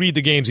 I'll just read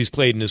the games he's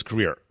played in his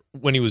career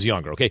when he was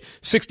younger, okay?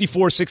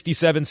 64,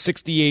 67,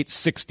 68,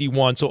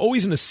 61. So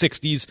always in the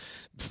 60s,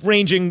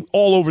 ranging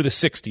all over the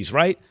 60s,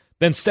 right?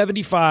 Then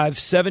 75,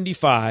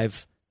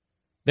 75,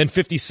 then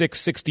 56,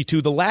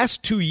 62. The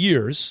last 2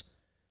 years,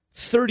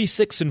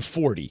 36 and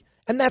 40.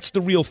 And that's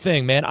the real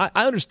thing, man. I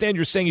understand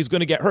you're saying he's going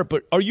to get hurt,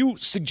 but are you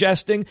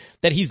suggesting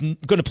that he's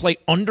going to play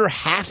under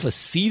half a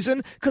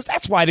season? Because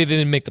that's why they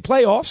didn't make the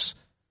playoffs,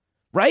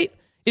 right?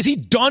 Is he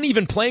done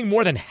even playing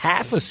more than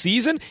half a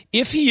season?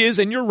 If he is,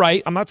 and you're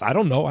right, I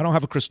don't know. I don't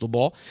have a crystal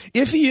ball.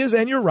 If he is,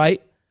 and you're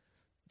right,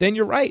 then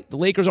you're right. The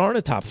Lakers aren't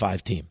a top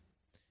 5 team.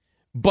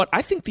 But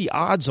I think the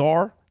odds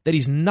are that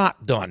he's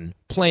not done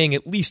playing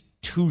at least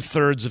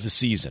 2/3 of a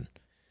season.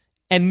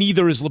 And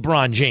neither is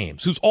LeBron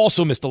James, who's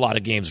also missed a lot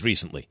of games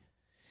recently.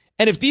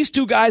 And if these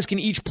two guys can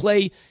each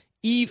play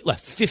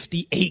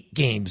 58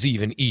 games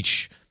even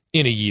each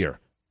in a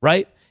year,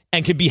 right?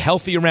 And can be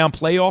healthy around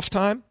playoff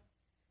time,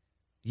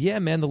 yeah,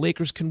 man, the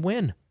Lakers can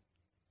win.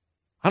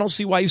 I don't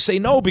see why you say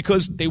no,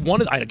 because they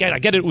wanted. Again, I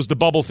get it was the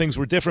bubble, things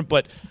were different,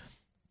 but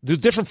they're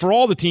different for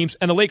all the teams,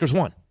 and the Lakers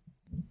won.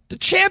 The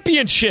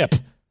championship.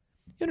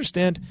 You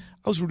understand?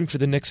 I was rooting for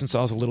the Knicks since I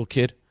was a little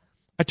kid.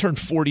 I turned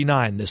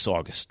 49 this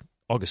August.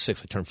 August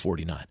 6th, I turned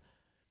 49.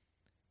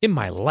 In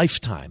my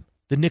lifetime,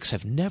 the Knicks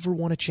have never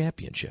won a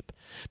championship.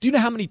 Do you know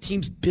how many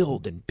teams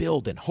build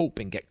and hope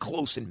and get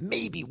close, and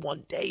maybe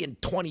one day in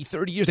 20,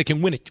 30 years they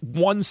can win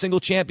one single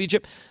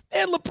championship?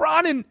 Man,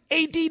 LeBron and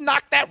AD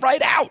knocked that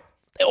right out.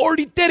 They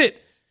already did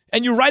it.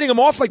 And you're writing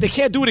them off like they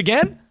can't do it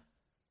again?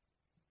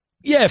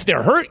 Yeah, if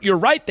they're hurt, you're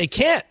right, they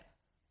can't.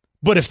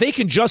 But if they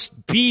can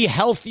just be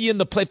healthy in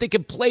the play, if they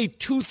can play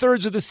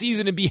 2/3 of the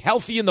season and be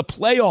healthy in the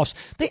playoffs,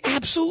 they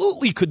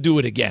absolutely could do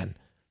it again.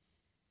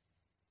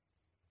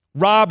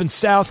 Rob in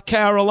South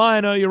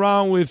Carolina, you're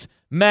on with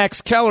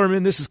Max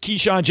Kellerman. This is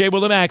Keyshawn J.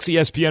 Willimax,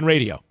 ESPN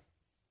Radio.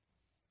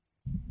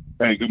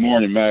 Hey, good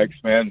morning, Max,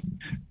 man.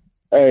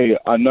 Hey,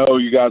 I know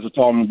you guys are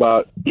talking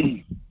about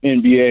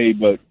NBA,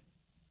 but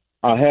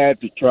I had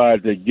to try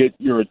to get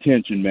your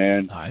attention,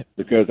 man,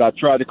 because I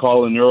tried to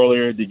call in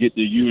earlier to get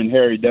to you and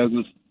Harry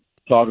Douglas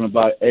talking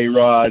about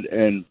A-Rod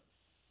and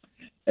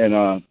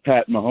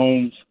Pat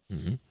Mahomes.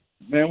 Mm-hmm.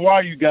 Man, why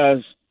are you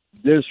guys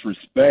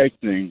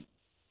disrespecting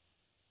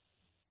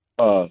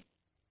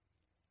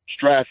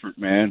Stratford,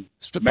 man?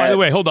 By the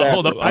way, hold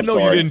on. I know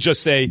you didn't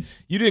just say,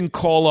 you didn't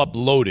call up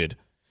loaded.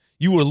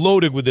 You were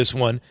loaded with this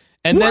one.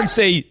 And then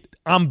say,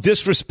 I'm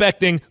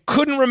disrespecting,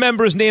 couldn't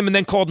remember his name, and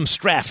then called him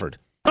Stratford.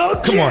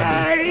 Okay. Come on,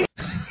 man.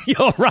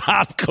 Yo,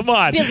 Rob, come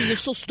on. Billy, you're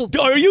so stupid.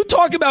 Are you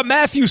talking about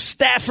Matthew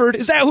Stafford?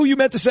 Is that who you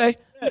meant to say?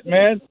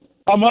 Man,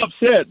 I'm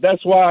upset.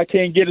 That's why I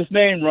can't get his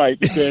name right,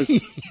 because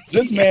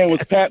this man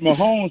was Pat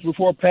Mahomes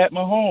before Pat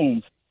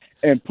Mahomes,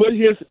 and put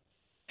his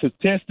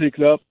statistics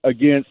up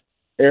against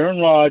Aaron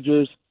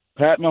Rodgers,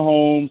 Pat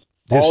Mahomes.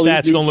 Their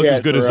stats don't look as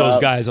good as those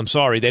guys. I'm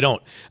sorry, they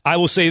don't. I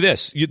will say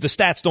this: the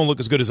stats don't look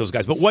as good as those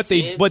guys. But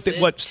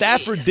what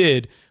Stafford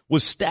did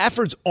was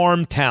Stafford's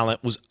arm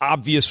talent was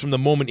obvious from the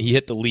moment he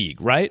hit the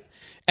league, right?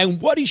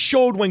 And what he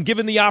showed when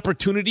given the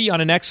opportunity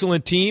on an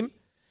excellent team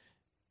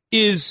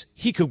is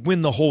he could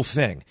win the whole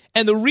thing.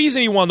 And the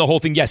reason he won the whole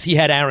thing, yes, he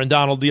had Aaron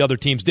Donald, the other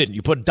teams didn't.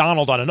 You put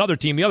Donald on another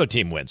team, the other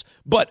team wins.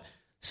 But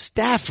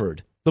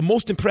Stafford, the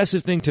most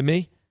impressive thing to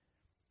me,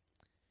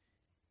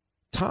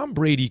 Tom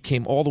Brady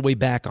came all the way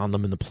back on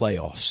them in the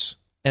playoffs.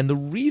 And the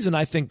reason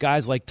I think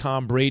guys like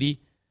Tom Brady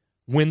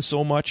win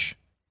so much,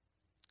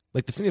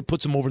 like the thing that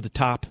puts them over the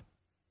top,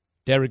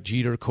 Derek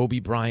Jeter, Kobe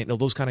Bryant,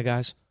 those kind of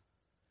guys,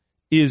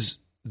 is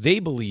they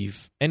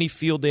believe any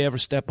field they ever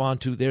step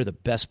onto, they're the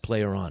best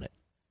player on it.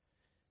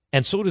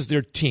 And so does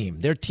their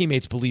team. Their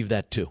teammates believe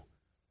that too.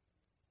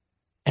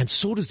 And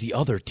so does the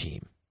other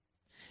team.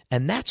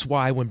 And that's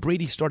why when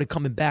Brady started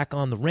coming back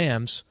on the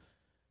Rams,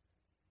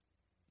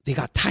 they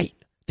got tight.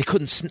 They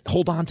couldn't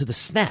hold on to the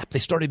snap. They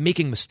started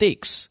making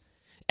mistakes.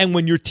 And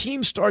when your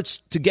team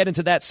starts to get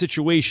into that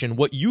situation,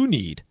 what you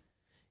need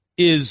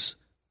is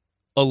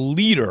a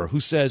leader who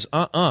says,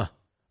 I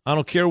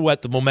don't care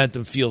what the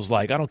momentum feels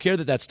like. I don't care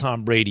that that's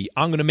Tom Brady.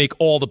 I'm going to make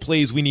all the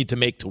plays we need to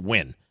make to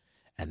win.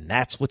 And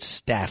that's what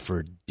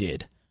Stafford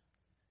did.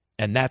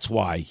 And that's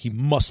why he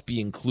must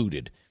be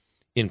included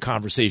in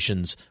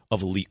conversations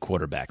of elite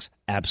quarterbacks.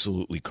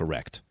 Absolutely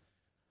correct.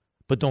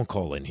 But don't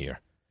call in here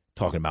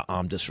talking about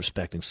I'm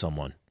disrespecting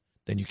someone.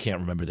 Then you can't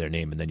remember their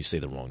name, and then you say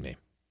the wrong name.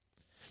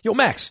 Yo,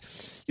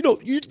 Max, you're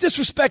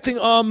disrespecting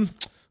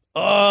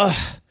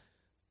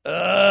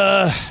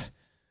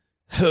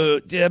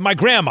my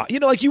grandma.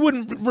 You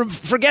wouldn't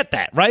forget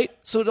that, right?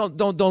 So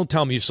don't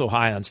tell me you're so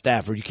high on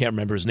Stafford you can't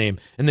remember his name,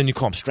 and then you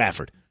call him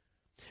Strafford.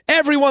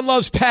 Everyone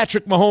loves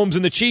Patrick Mahomes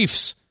and the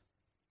Chiefs.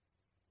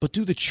 But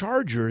do the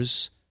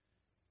Chargers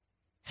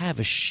have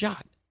a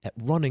shot at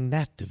running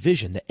that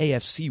division, the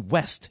AFC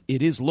West?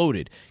 It is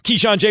loaded.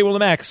 Keyshawn, J. Will, and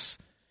Max.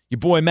 Your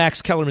boy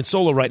Max Kellerman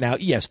solo right now,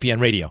 ESPN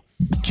Radio.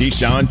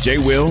 Keyshawn, J.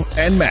 Will,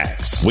 and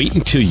Max. Wait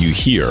until you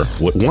hear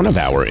what one of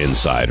our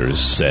insiders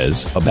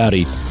says about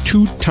a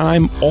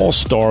two-time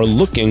All-Star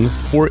looking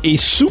for a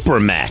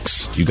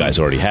Supermax. You guys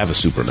already have a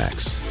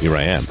Supermax. Here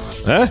I am.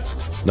 Huh?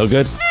 No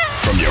good?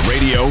 From your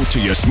radio to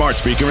your smart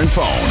speaker and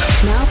phone.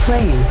 Now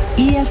playing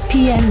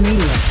ESPN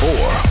Radio.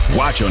 Or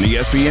watch on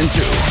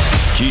ESPN2.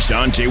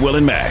 Keyshawn, J. Will,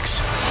 and Max.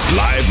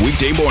 Live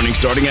weekday morning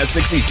starting at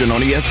 6 Eastern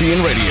on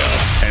ESPN Radio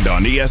and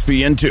on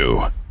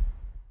ESPN2.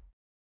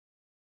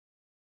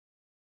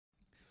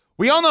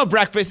 We all know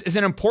breakfast is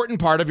an important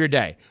part of your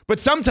day.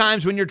 But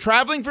sometimes when you're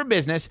traveling for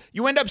business,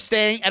 you end up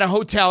staying at a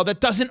hotel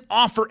that doesn't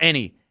offer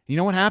any. You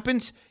know what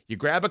happens? You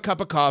grab a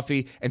cup of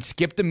coffee and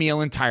skip the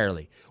meal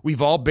entirely.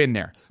 We've all been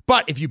there.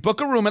 But if you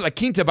book a room at La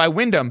Quinta by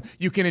Wyndham,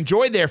 you can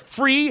enjoy their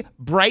free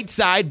Bright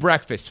Side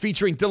breakfast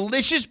featuring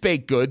delicious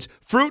baked goods,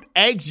 fruit,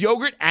 eggs,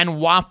 yogurt, and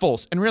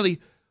waffles. And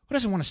really, who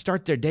doesn't want to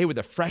start their day with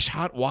a fresh,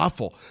 hot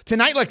waffle?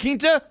 Tonight, La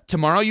Quinta,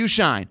 tomorrow you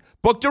shine.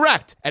 Book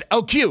direct at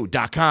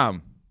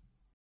LQ.com.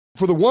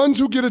 For the ones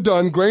who get it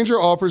done,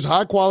 Grainger offers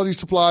high-quality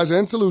supplies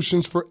and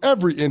solutions for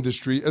every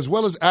industry, as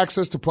well as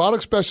access to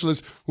product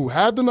specialists who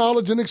have the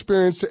knowledge and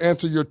experience to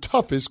answer your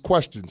toughest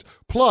questions.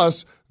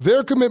 Plus,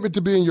 their commitment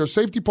to being your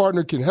safety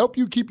partner can help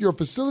you keep your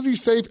facility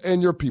safe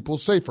and your people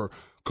safer.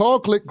 Call,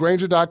 click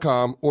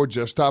Grainger.com, or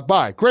just stop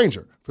by.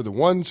 Grainger, for the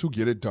ones who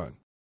get it done.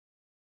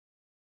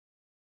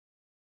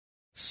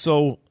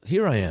 So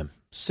here I am,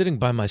 sitting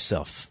by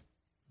myself.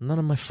 None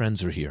of my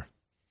friends are here.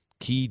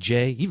 Key,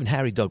 Jay, even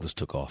Harry Douglas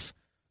took off.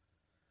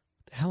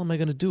 What the hell am I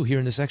going to do here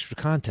in this extra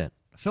content?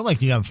 I feel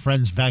like you have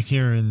friends back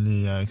here in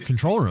the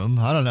control room.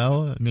 I don't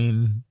know. I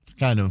mean, it's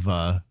kind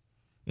of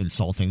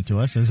insulting to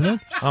us, isn't it?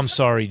 I'm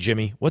sorry,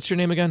 Jimmy. What's your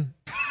name again?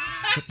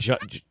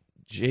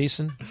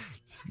 Jason?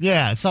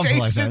 Yeah, something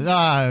Jason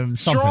like that.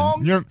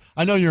 Something.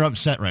 I know you're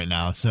upset right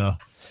now, so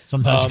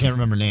sometimes you can't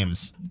remember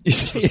names.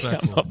 Yeah,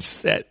 I'm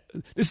upset.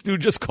 This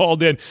dude just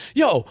called in.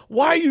 Yo,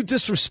 why are you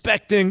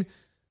disrespecting...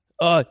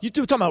 you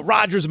two talking about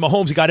Rodgers and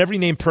Mahomes. He got every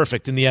name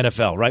perfect in the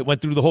NFL, right?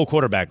 Went through the whole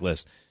quarterback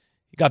list.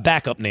 He got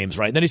backup names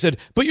right. And then he said,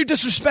 but you're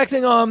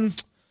disrespecting,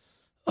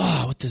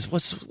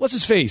 what's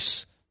his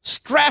face?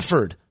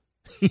 Strafford.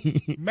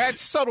 Matt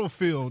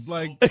Stuttlefield.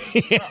 All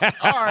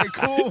right,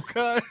 cool,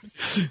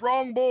 cuz.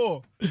 Wrong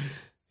ball.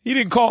 He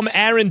didn't call him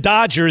Aaron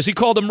Dodgers. He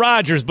called him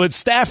Rodgers, but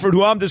Stafford,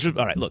 who I'm disrespecting.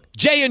 All right, look.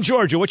 Jay in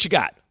Georgia, what you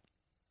got?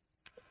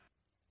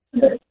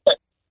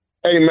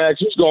 Hey,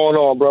 Max, what's going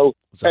on, bro?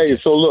 Hey,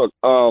 so look,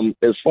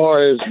 as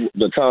far as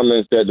the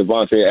comments that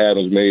Devontae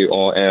Adams made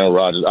on Aaron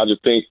Rodgers, I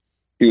just think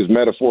he was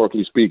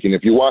metaphorically speaking.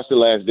 If you watch The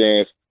Last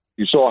Dance,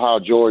 you saw how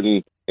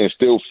Jordan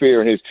instilled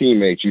fear in his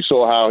teammates. You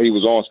saw how he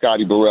was on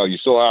Scotty Burrell. You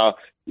saw how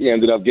he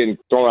ended up getting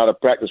thrown out of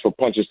practice for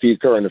punching Steve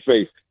Kerr in the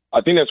face.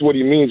 I think that's what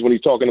he means when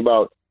he's talking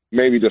about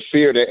maybe the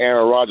fear that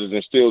Aaron Rodgers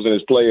instills in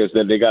his players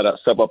that they got to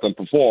step up and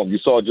perform. You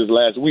saw it just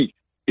last week.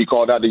 He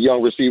called out the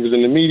young receivers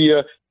in the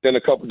media. Then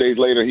a couple days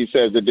later, he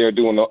says that they're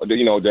doing,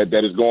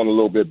 that is going a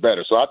little bit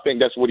better. So I think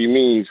that's what he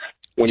means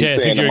when Jay,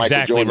 he's saying the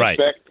Michael Jordan right.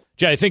 effect.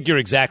 Jay, I think you're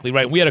exactly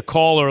right. We had a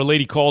caller, a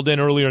lady called in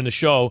earlier in the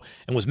show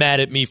and was mad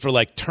at me for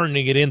like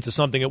turning it into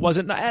something it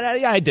wasn't.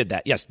 Yeah, I did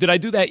that. Yes. Did I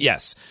do that?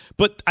 Yes.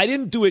 But I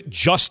didn't do it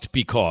just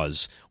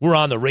because we're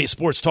on the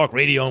sports talk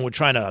radio and we're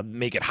trying to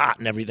make it hot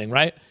and everything,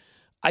 right?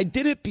 I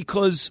did it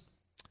because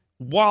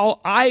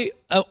while I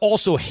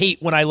also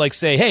hate when I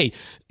say, hey,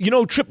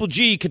 Triple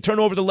G could turn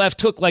over the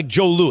left hook like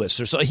Joe Louis,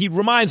 or so he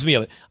reminds me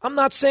of it. I'm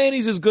not saying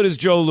he's as good as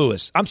Joe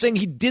Louis. I'm saying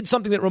he did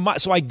something that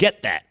reminds. So I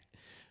get that.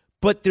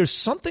 But there's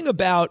something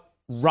about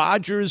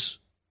Rodgers'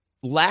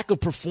 lack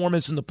of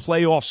performance in the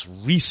playoffs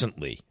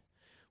recently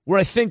where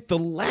I think the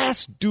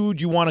last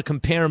dude you want to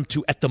compare him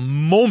to at the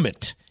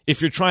moment,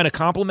 if you're trying to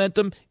compliment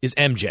him, is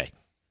MJ.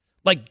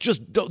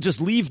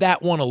 Just leave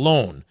that one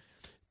alone.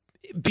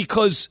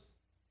 Because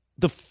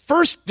the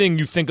first thing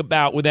you think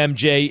about with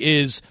MJ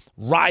is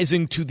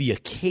rising to the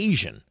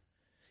occasion.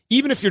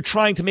 Even if you're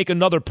trying to make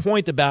another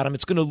point about him,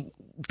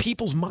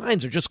 people's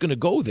minds are just going to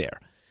go there.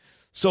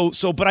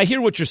 But I hear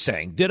what you're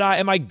saying.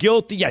 Am I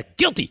guilty? Yeah,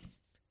 guilty.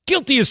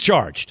 Guilty as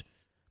charged.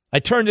 I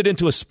turned it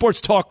into a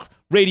sports talk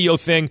radio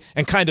thing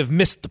and kind of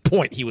missed the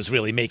point he was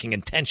really making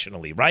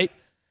intentionally, right?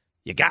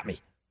 You got me.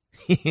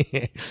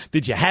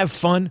 Did you have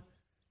fun?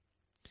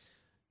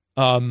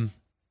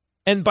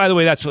 And by the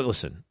way,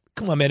 listen,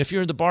 come on, man. If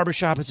you're in the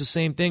barbershop, it's the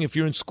same thing. If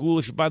you're in school,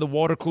 if you're by the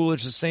water cooler,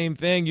 it's the same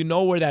thing. You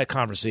know where that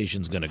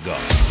conversation's going to go.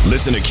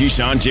 Listen to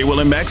Keyshawn, J. Will,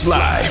 and Max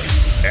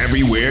live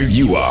everywhere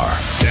you are.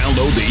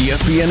 Download the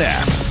ESPN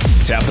app.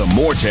 Tap the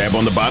More tab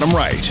on the bottom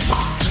right.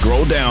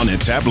 Scroll down and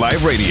tap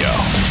Live Radio.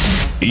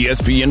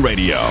 ESPN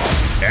Radio,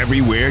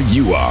 everywhere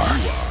you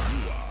are.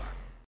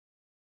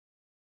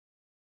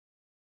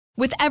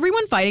 With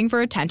everyone fighting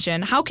for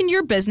attention, how can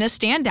your business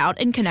stand out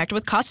and connect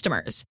with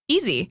customers?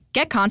 Easy.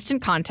 Get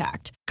Constant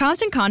Contact.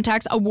 Constant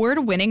Contact's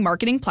award-winning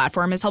marketing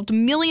platform has helped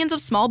millions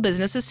of small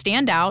businesses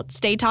stand out,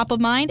 stay top of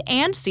mind,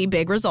 and see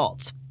big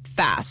results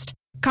fast.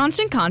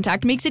 Constant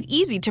Contact makes it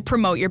easy to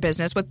promote your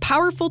business with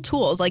powerful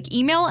tools like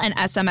email and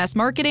SMS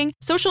marketing,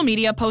 social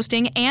media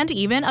posting, and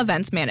even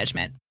events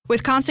management.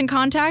 With Constant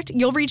Contact,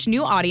 you'll reach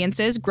new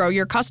audiences, grow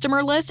your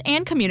customer list,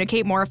 and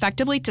communicate more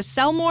effectively to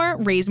sell more,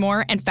 raise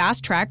more, and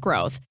fast-track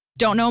growth.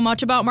 Don't know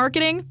much about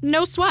marketing?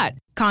 No sweat.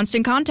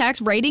 Constant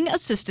Contact's writing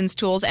assistance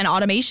tools and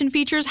automation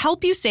features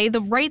help you say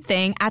the right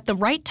thing at the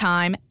right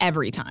time,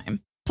 every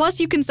time.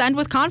 Plus, you can send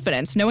with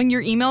confidence, knowing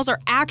your emails are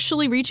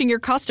actually reaching your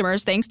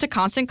customers thanks to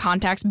Constant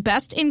Contact's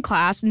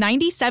best-in-class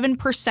 97%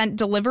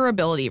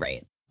 deliverability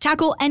rate.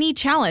 Tackle any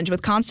challenge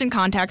with Constant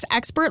Contact's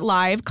expert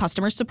live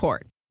customer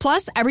support.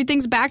 Plus,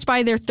 everything's backed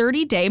by their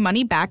 30-day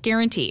money-back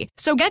guarantee.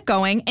 So get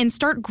going and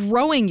start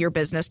growing your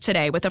business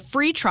today with a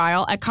free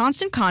trial at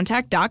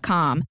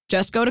ConstantContact.com.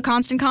 Just go to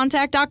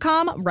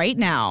ConstantContact.com right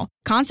now.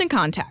 Constant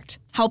Contact,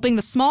 helping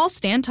the small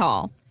stand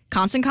tall.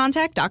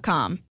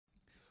 ConstantContact.com.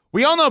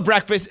 We all know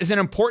breakfast is an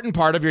important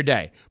part of your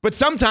day. But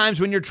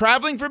sometimes when you're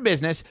traveling for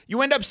business,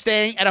 you end up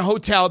staying at a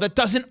hotel that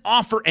doesn't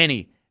offer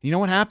any. You know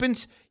what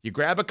happens? You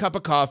grab a cup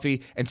of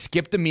coffee and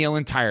skip the meal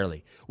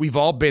entirely. We've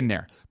all been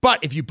there.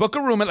 But if you book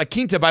a room at La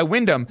Quinta by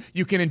Wyndham,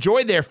 you can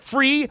enjoy their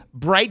free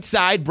Bright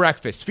Side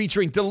breakfast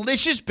featuring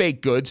delicious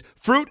baked goods,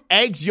 fruit,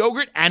 eggs,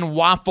 yogurt, and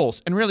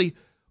waffles. And really,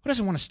 who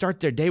doesn't want to start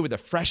their day with a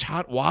fresh,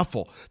 hot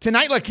waffle?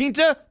 Tonight, La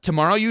Quinta,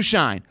 tomorrow you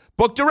shine.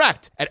 Book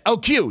direct at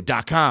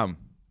LQ.com.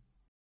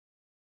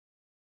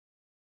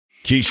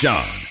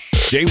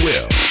 Keyshawn, J.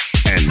 Will,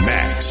 and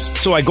Max.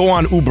 So I go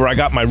on Uber. I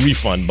got my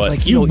refund,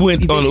 but you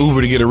went on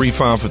Uber to get a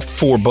refund for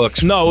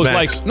 $4. No,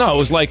 it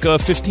was like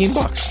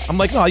 $15. I'm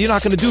like, no, you're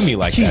not going to do me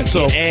like that.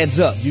 So it adds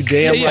up. You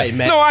damn right,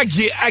 man. No, I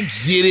get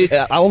it.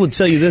 I will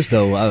tell you this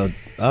though.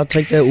 I'll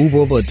take that Uber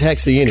over a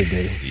taxi any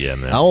day. Yeah,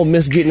 man. I don't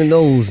miss getting in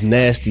those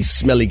nasty,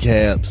 smelly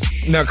cabs.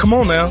 Now, come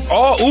on now.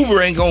 All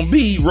Uber ain't going to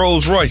be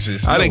Rolls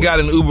Royces. I done got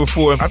an Uber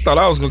for him. I thought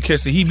I was going to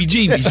catch the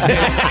heebie-jeebies.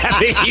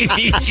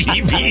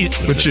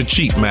 Heebie-jeebies. But you're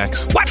cheap,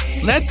 Max. What?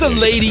 Let the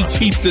lady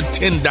keep the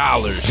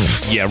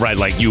 $10. Yeah, right,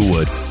 like you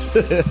would.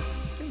 The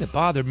thing that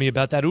bothered me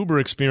about that Uber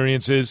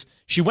experience is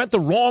she went the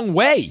wrong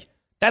way.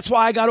 That's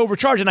why I got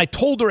overcharged. And I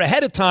told her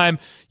ahead of time,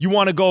 you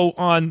want to go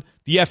on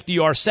the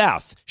FDR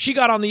South. She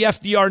got on the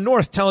FDR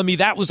North telling me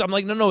that was, I'm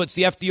like, no, it's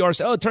the FDR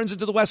South. Oh, it turns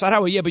into the West Side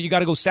Highway. Yeah, but you got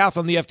to go south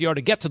on the FDR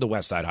to get to the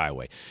West Side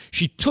Highway.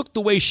 She took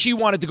the way she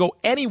wanted to go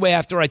anyway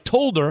after I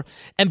told her.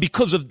 And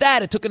because of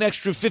that, it took an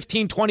extra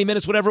 15, 20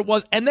 minutes, whatever it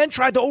was, and then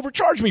tried to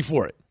overcharge me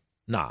for it.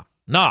 Nah,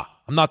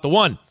 I'm not the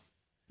one.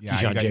 Yeah,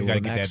 you got to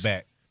get that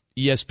back.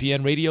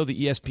 ESPN Radio,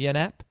 the ESPN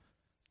app.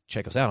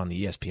 Check us out on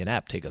the ESPN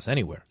app. Take us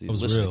anywhere.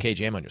 Listen to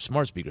KJM on your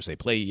smart speaker. Say,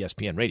 play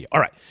ESPN Radio. All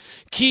right.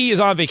 Key is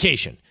on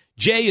vacation.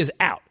 Jay is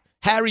out.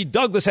 Harry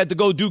Douglas had to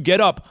go do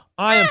Get Up.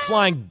 I am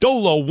flying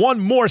Dolo.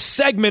 One more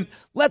segment.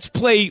 Let's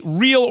play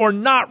Real or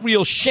Not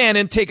Real.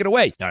 Shannon, take it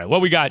away. All right,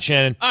 what we got,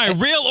 Shannon? All right,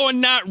 Real or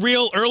Not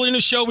Real. Earlier in the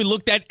show, we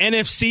looked at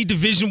NFC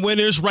division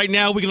winners. Right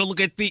now, we're going to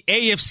look at the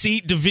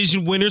AFC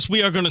division winners.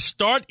 We are going to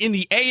start in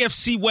the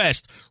AFC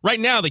West. Right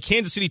now, the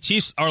Kansas City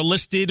Chiefs are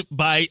listed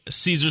by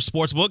Caesars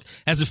Sportsbook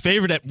as a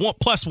favorite at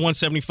plus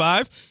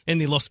 175,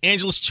 and the Los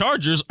Angeles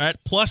Chargers are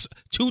at plus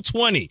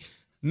 220.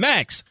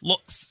 Max,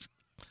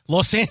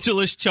 Los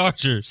Angeles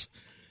Chargers,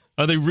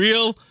 are they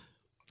real?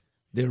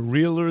 They're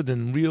realer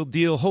than real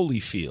deal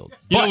Holyfield.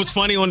 You know what's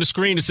funny on the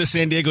screen? It says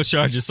San Diego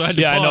Chargers. So I had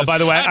to I know. pause. By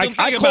the way,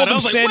 I called them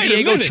San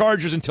Diego minute.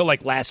 Chargers until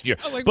like last year.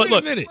 Like, but wait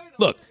a minute.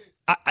 look,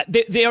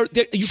 they are.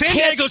 You San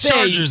can't Diego say,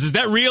 Chargers, is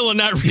that real or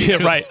not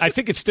real? Yeah, right. I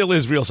think it still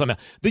is real somehow.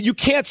 But you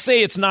can't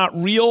say it's not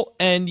real,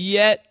 and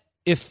yet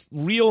if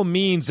real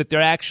means that they're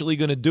actually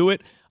going to do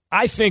it,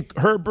 I think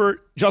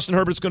Justin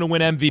Herbert's going to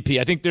win MVP.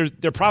 I think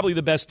they're probably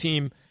the best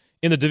team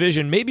in the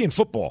division, maybe in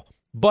football.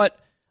 But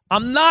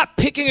I'm not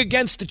picking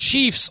against the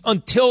Chiefs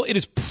until it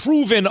is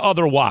proven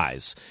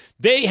otherwise.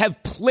 They've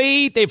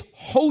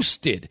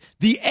hosted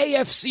the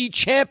AFC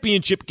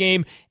Championship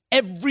game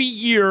every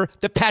year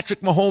that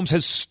Patrick Mahomes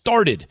has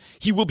started.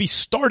 He will be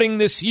starting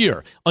this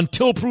year.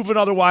 Until proven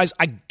otherwise,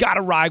 I got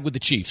to ride with the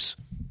Chiefs.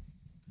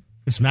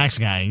 This Max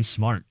guy, he's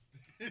smart.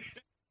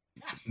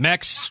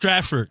 Max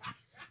Stafford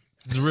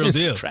is the real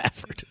deal.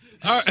 Stafford.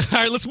 All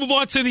right, let's move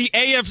on to the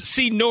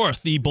AFC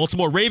North. The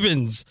Baltimore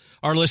Ravens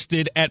are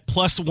listed at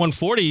plus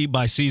 140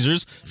 by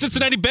Caesars.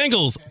 Cincinnati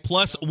Bengals,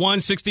 plus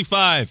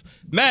 165.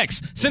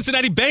 Max,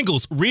 Cincinnati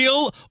Bengals,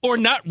 real or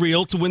not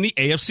real to win the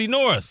AFC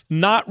North?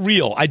 Not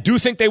real. I do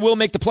think they will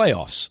make the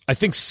playoffs. I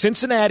think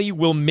Cincinnati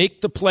will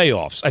make the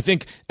playoffs. I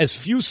think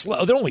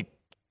there are only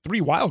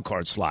 3 wild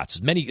card slots,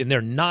 and there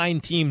are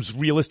 9 teams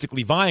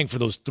realistically vying for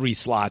those 3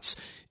 slots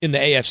in the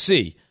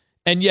AFC.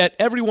 And yet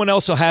everyone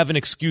else will have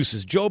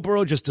excuses. Joe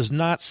Burrow just does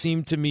not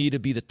seem to me to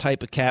be the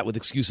type of cat with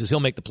excuses.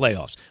 He'll make the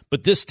playoffs.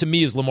 But this, to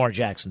me, is Lamar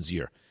Jackson's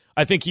year.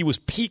 I think he was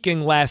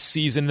peaking last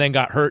season and then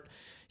got hurt.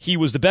 He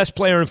was the best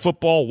player in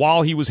football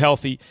while he was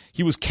healthy.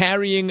 He was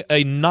carrying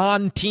a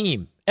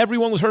non-team.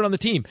 Everyone was hurt on the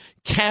team,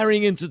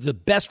 carrying into the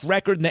best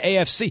record in the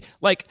AFC.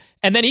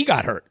 And then he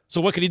got hurt.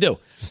 So what could he do?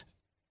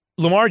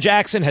 Lamar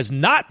Jackson has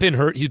not been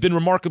hurt. He's been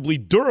remarkably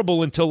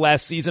durable until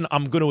last season.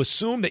 I'm going to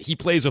assume that he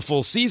plays a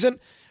full season.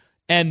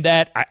 And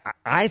that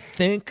I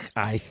think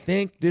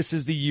this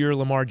is the year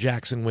Lamar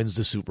Jackson wins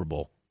the Super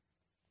Bowl.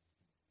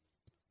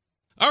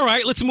 All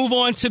right, let's move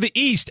on to the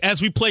East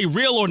as we play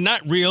Real or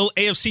Not Real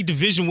AFC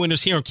division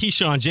winners here on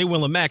Keyshawn, J.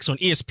 Will, and Max on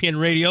ESPN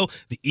Radio,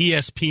 the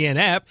ESPN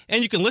app,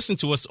 and you can listen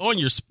to us on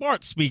your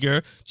smart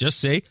speaker. Just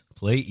say,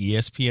 play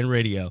ESPN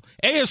Radio.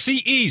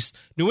 AFC East,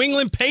 New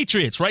England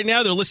Patriots. Right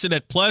now they're listed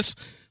at plus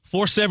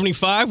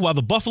 475, while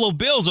the Buffalo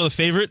Bills are the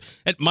favorite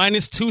at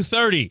minus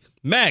 230.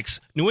 Max,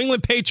 New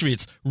England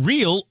Patriots,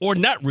 real or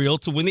not real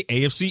to win the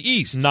AFC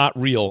East? Not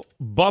real.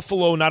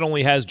 Buffalo not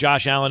only has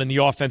Josh Allen in the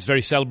offense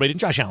very celebrated.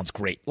 Josh Allen's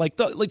great.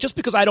 Just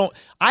because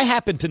I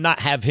happen to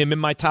not have him in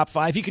my top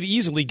 5. He could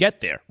easily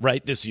get there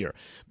right this year.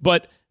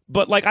 But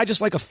I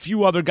just like a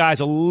few other guys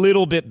a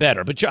little bit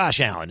better. But Josh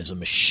Allen is a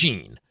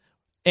machine,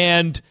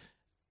 and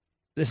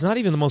it's not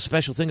even the most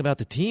special thing about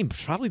the team.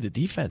 It's probably the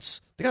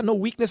defense. They got no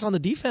weakness on the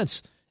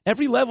defense.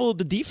 Every level of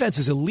the defense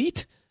is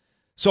elite.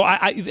 So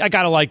I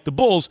got to like the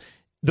Bills.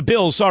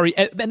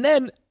 And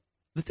then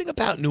the thing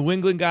about New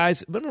England,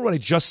 guys, remember what I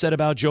just said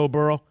about Joe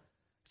Burrow?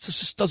 It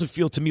just doesn't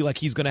feel to me like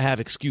he's going to have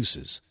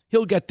excuses.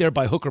 He'll get there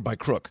by hook or by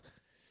crook.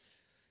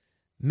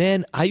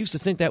 Man, I used to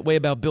think that way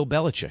about Bill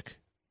Belichick.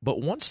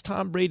 But once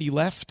Tom Brady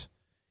left,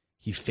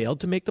 he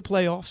failed to make the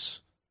playoffs.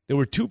 There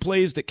were 2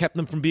 plays that kept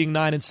them from being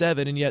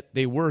 9-7, and yet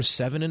they were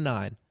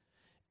 7-9.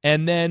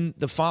 And then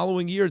the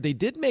following year, they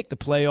did make the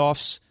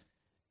playoffs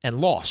and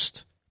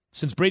lost.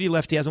 Since Brady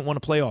left, he hasn't won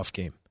a playoff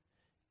game.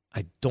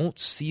 I don't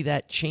see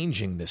that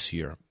changing this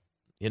year.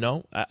 You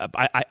know,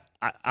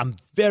 I'm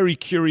very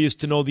curious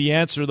to know the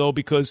answer, though,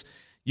 because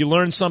you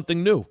learn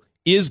something new.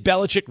 Is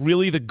Belichick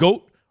really the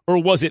GOAT,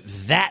 or was it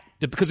that?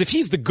 Because if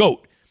he's the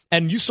GOAT,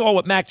 and you saw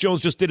what Mac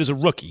Jones just did as a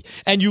rookie,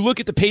 and you look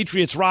at the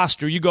Patriots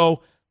roster, you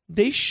go,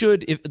 they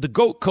should, if the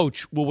GOAT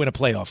coach will win a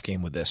playoff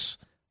game with this.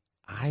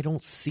 I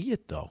don't see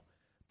it, though.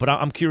 But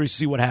I'm curious to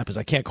see what happens.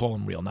 I can't call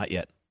him real, not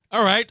yet.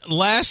 All right,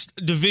 last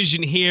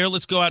division here.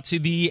 Let's go out to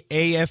the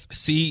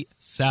AFC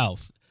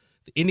South.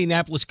 The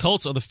Indianapolis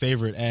Colts are the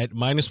favorite at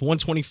minus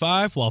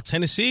 125, while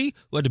Tennessee,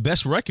 who had the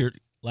best record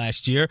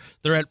last year,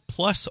 they're at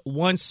plus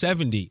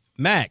 170.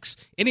 Max,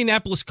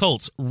 Indianapolis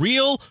Colts,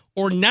 real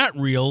or not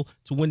real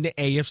to win the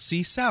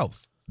AFC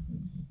South?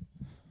 I'm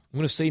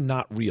going to say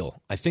not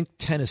real. I think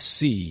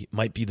Tennessee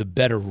might be the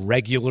better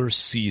regular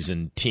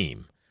season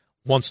team.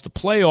 Once the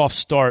playoffs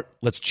start,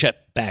 let's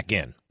check back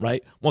in,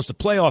 right? Once the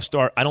playoffs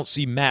start, I don't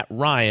see Matt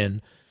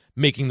Ryan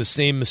making the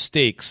same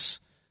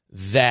mistakes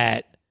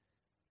that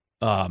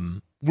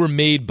were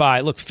made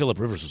by, look, Phillip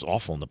Rivers was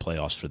awful in the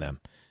playoffs for them.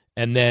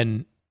 And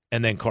then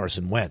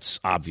Carson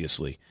Wentz,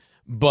 obviously.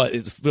 But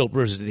Phillip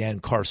Rivers at the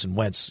end, Carson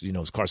Wentz,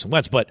 is Carson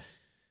Wentz. But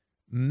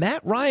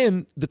Matt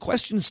Ryan, the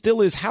question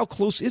still is, how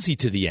close is he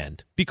to the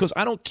end? Because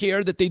I don't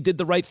care that they did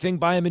the right thing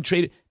by him and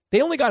traded.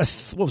 They only got a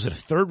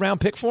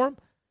third-round pick for him?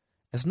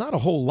 That's not a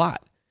whole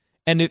lot.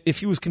 And if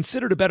he was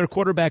considered a better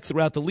quarterback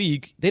throughout the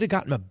league, they'd have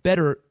gotten a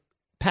better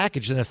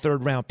package than a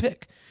third-round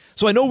pick.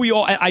 So I know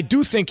I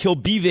do think he'll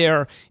be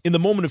there in the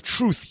moment of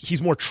truth.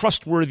 He's more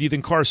trustworthy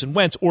than Carson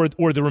Wentz or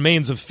the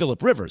remains of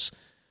Phillip Rivers.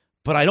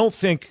 But I don't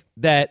think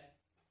that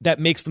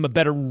makes them a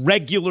better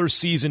regular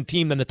season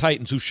team than the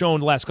Titans, who've shown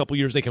the last couple of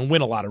years they can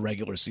win a lot of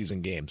regular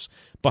season games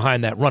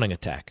behind that running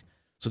attack.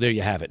 So there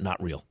you have it.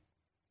 Not real.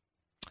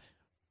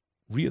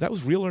 That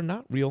was real or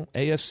not real.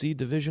 AFC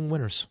division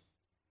winners.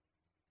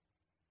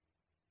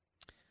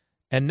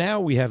 And now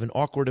we have an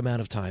awkward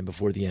amount of time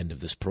before the end of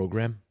this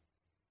program.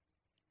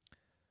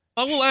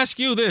 I will ask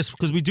you this,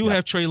 because we do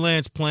have Trey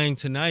Lance playing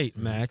tonight,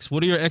 Max.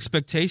 What are your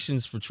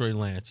expectations for Trey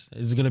Lance?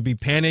 Is it going to be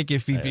panic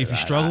if he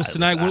struggles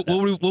tonight? What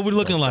are we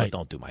looking like?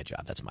 Don't do my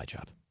job. That's my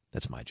job.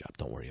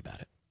 Don't worry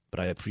about it. But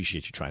I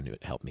appreciate you trying to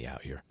help me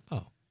out here.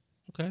 Oh,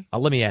 okay.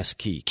 Let me ask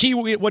Key. Key,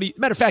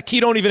 matter of fact,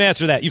 Key, don't even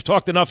answer that. You've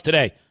talked enough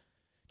today.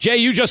 Jay,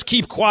 you just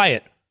keep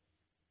quiet.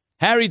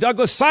 Harry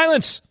Douglas,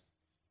 silence.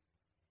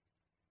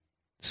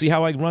 See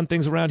how I run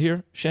things around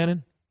here,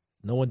 Shannon?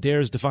 No one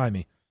dares defy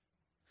me.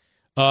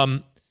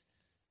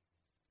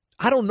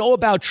 I don't know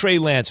about Trey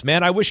Lance,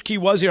 man. I wish Key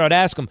was here. I'd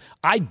ask him.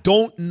 I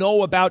don't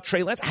know about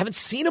Trey Lance. I haven't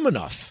seen him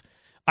enough.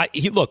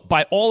 Look,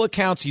 by all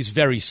accounts, he's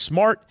very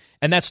smart,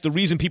 and that's the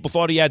reason people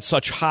thought he had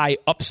such high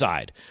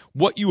upside.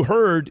 What you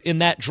heard in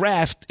that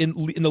draft, in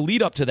the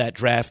lead up to that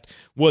draft,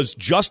 was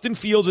Justin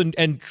Fields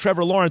and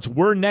Trevor Lawrence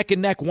were neck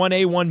and neck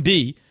 1A,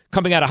 1B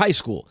coming out of high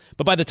school.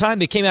 But by the time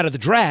they came out of the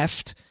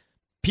draft,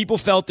 people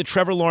felt that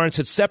Trevor Lawrence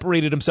had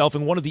separated himself,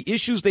 and one of the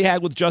issues they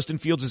had with Justin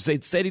Fields is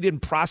they said he didn't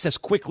process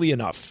quickly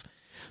enough.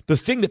 The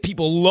thing that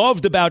people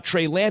loved about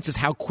Trey Lance is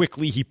how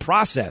quickly he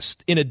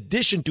processed, in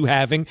addition to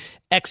having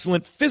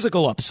excellent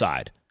physical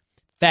upside.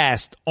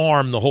 Fast,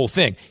 arm, the whole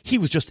thing. He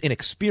was just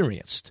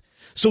inexperienced.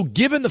 So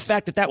given the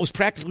fact that that was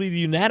practically the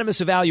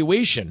unanimous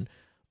evaluation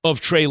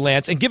of Trey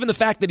Lance, and given the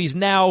fact that he's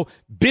now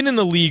been in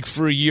the league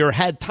for a year,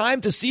 had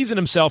time to season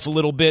himself a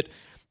little bit,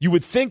 you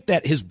would think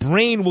that his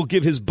brain will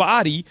give his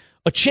body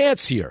a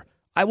chance here.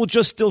 I will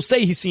just still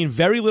say he's seen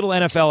very little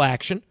NFL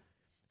action,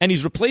 and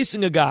he's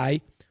replacing a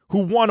guy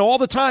who won all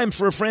the time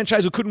for a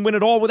franchise who couldn't win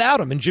it all without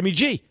him, and Jimmy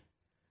G.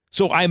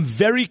 So I'm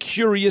very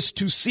curious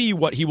to see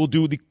what he will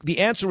do. The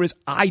answer is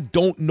I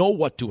don't know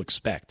what to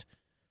expect.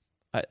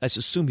 I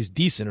assume he's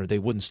decent or they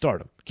wouldn't start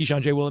him.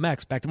 Keyshawn, J. Will, and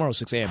Max, back tomorrow,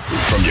 6 a.m.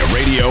 From your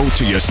radio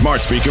to your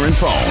smart speaker and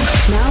phone.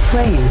 Now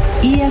playing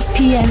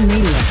ESPN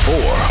Radio.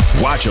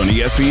 Or watch on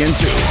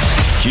ESPN2.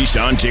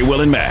 Keyshawn, J. Will,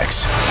 and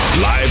Max.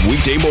 Live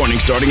weekday morning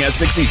starting at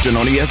 6 Eastern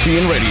on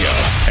ESPN Radio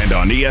and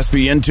on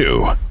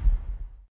ESPN2.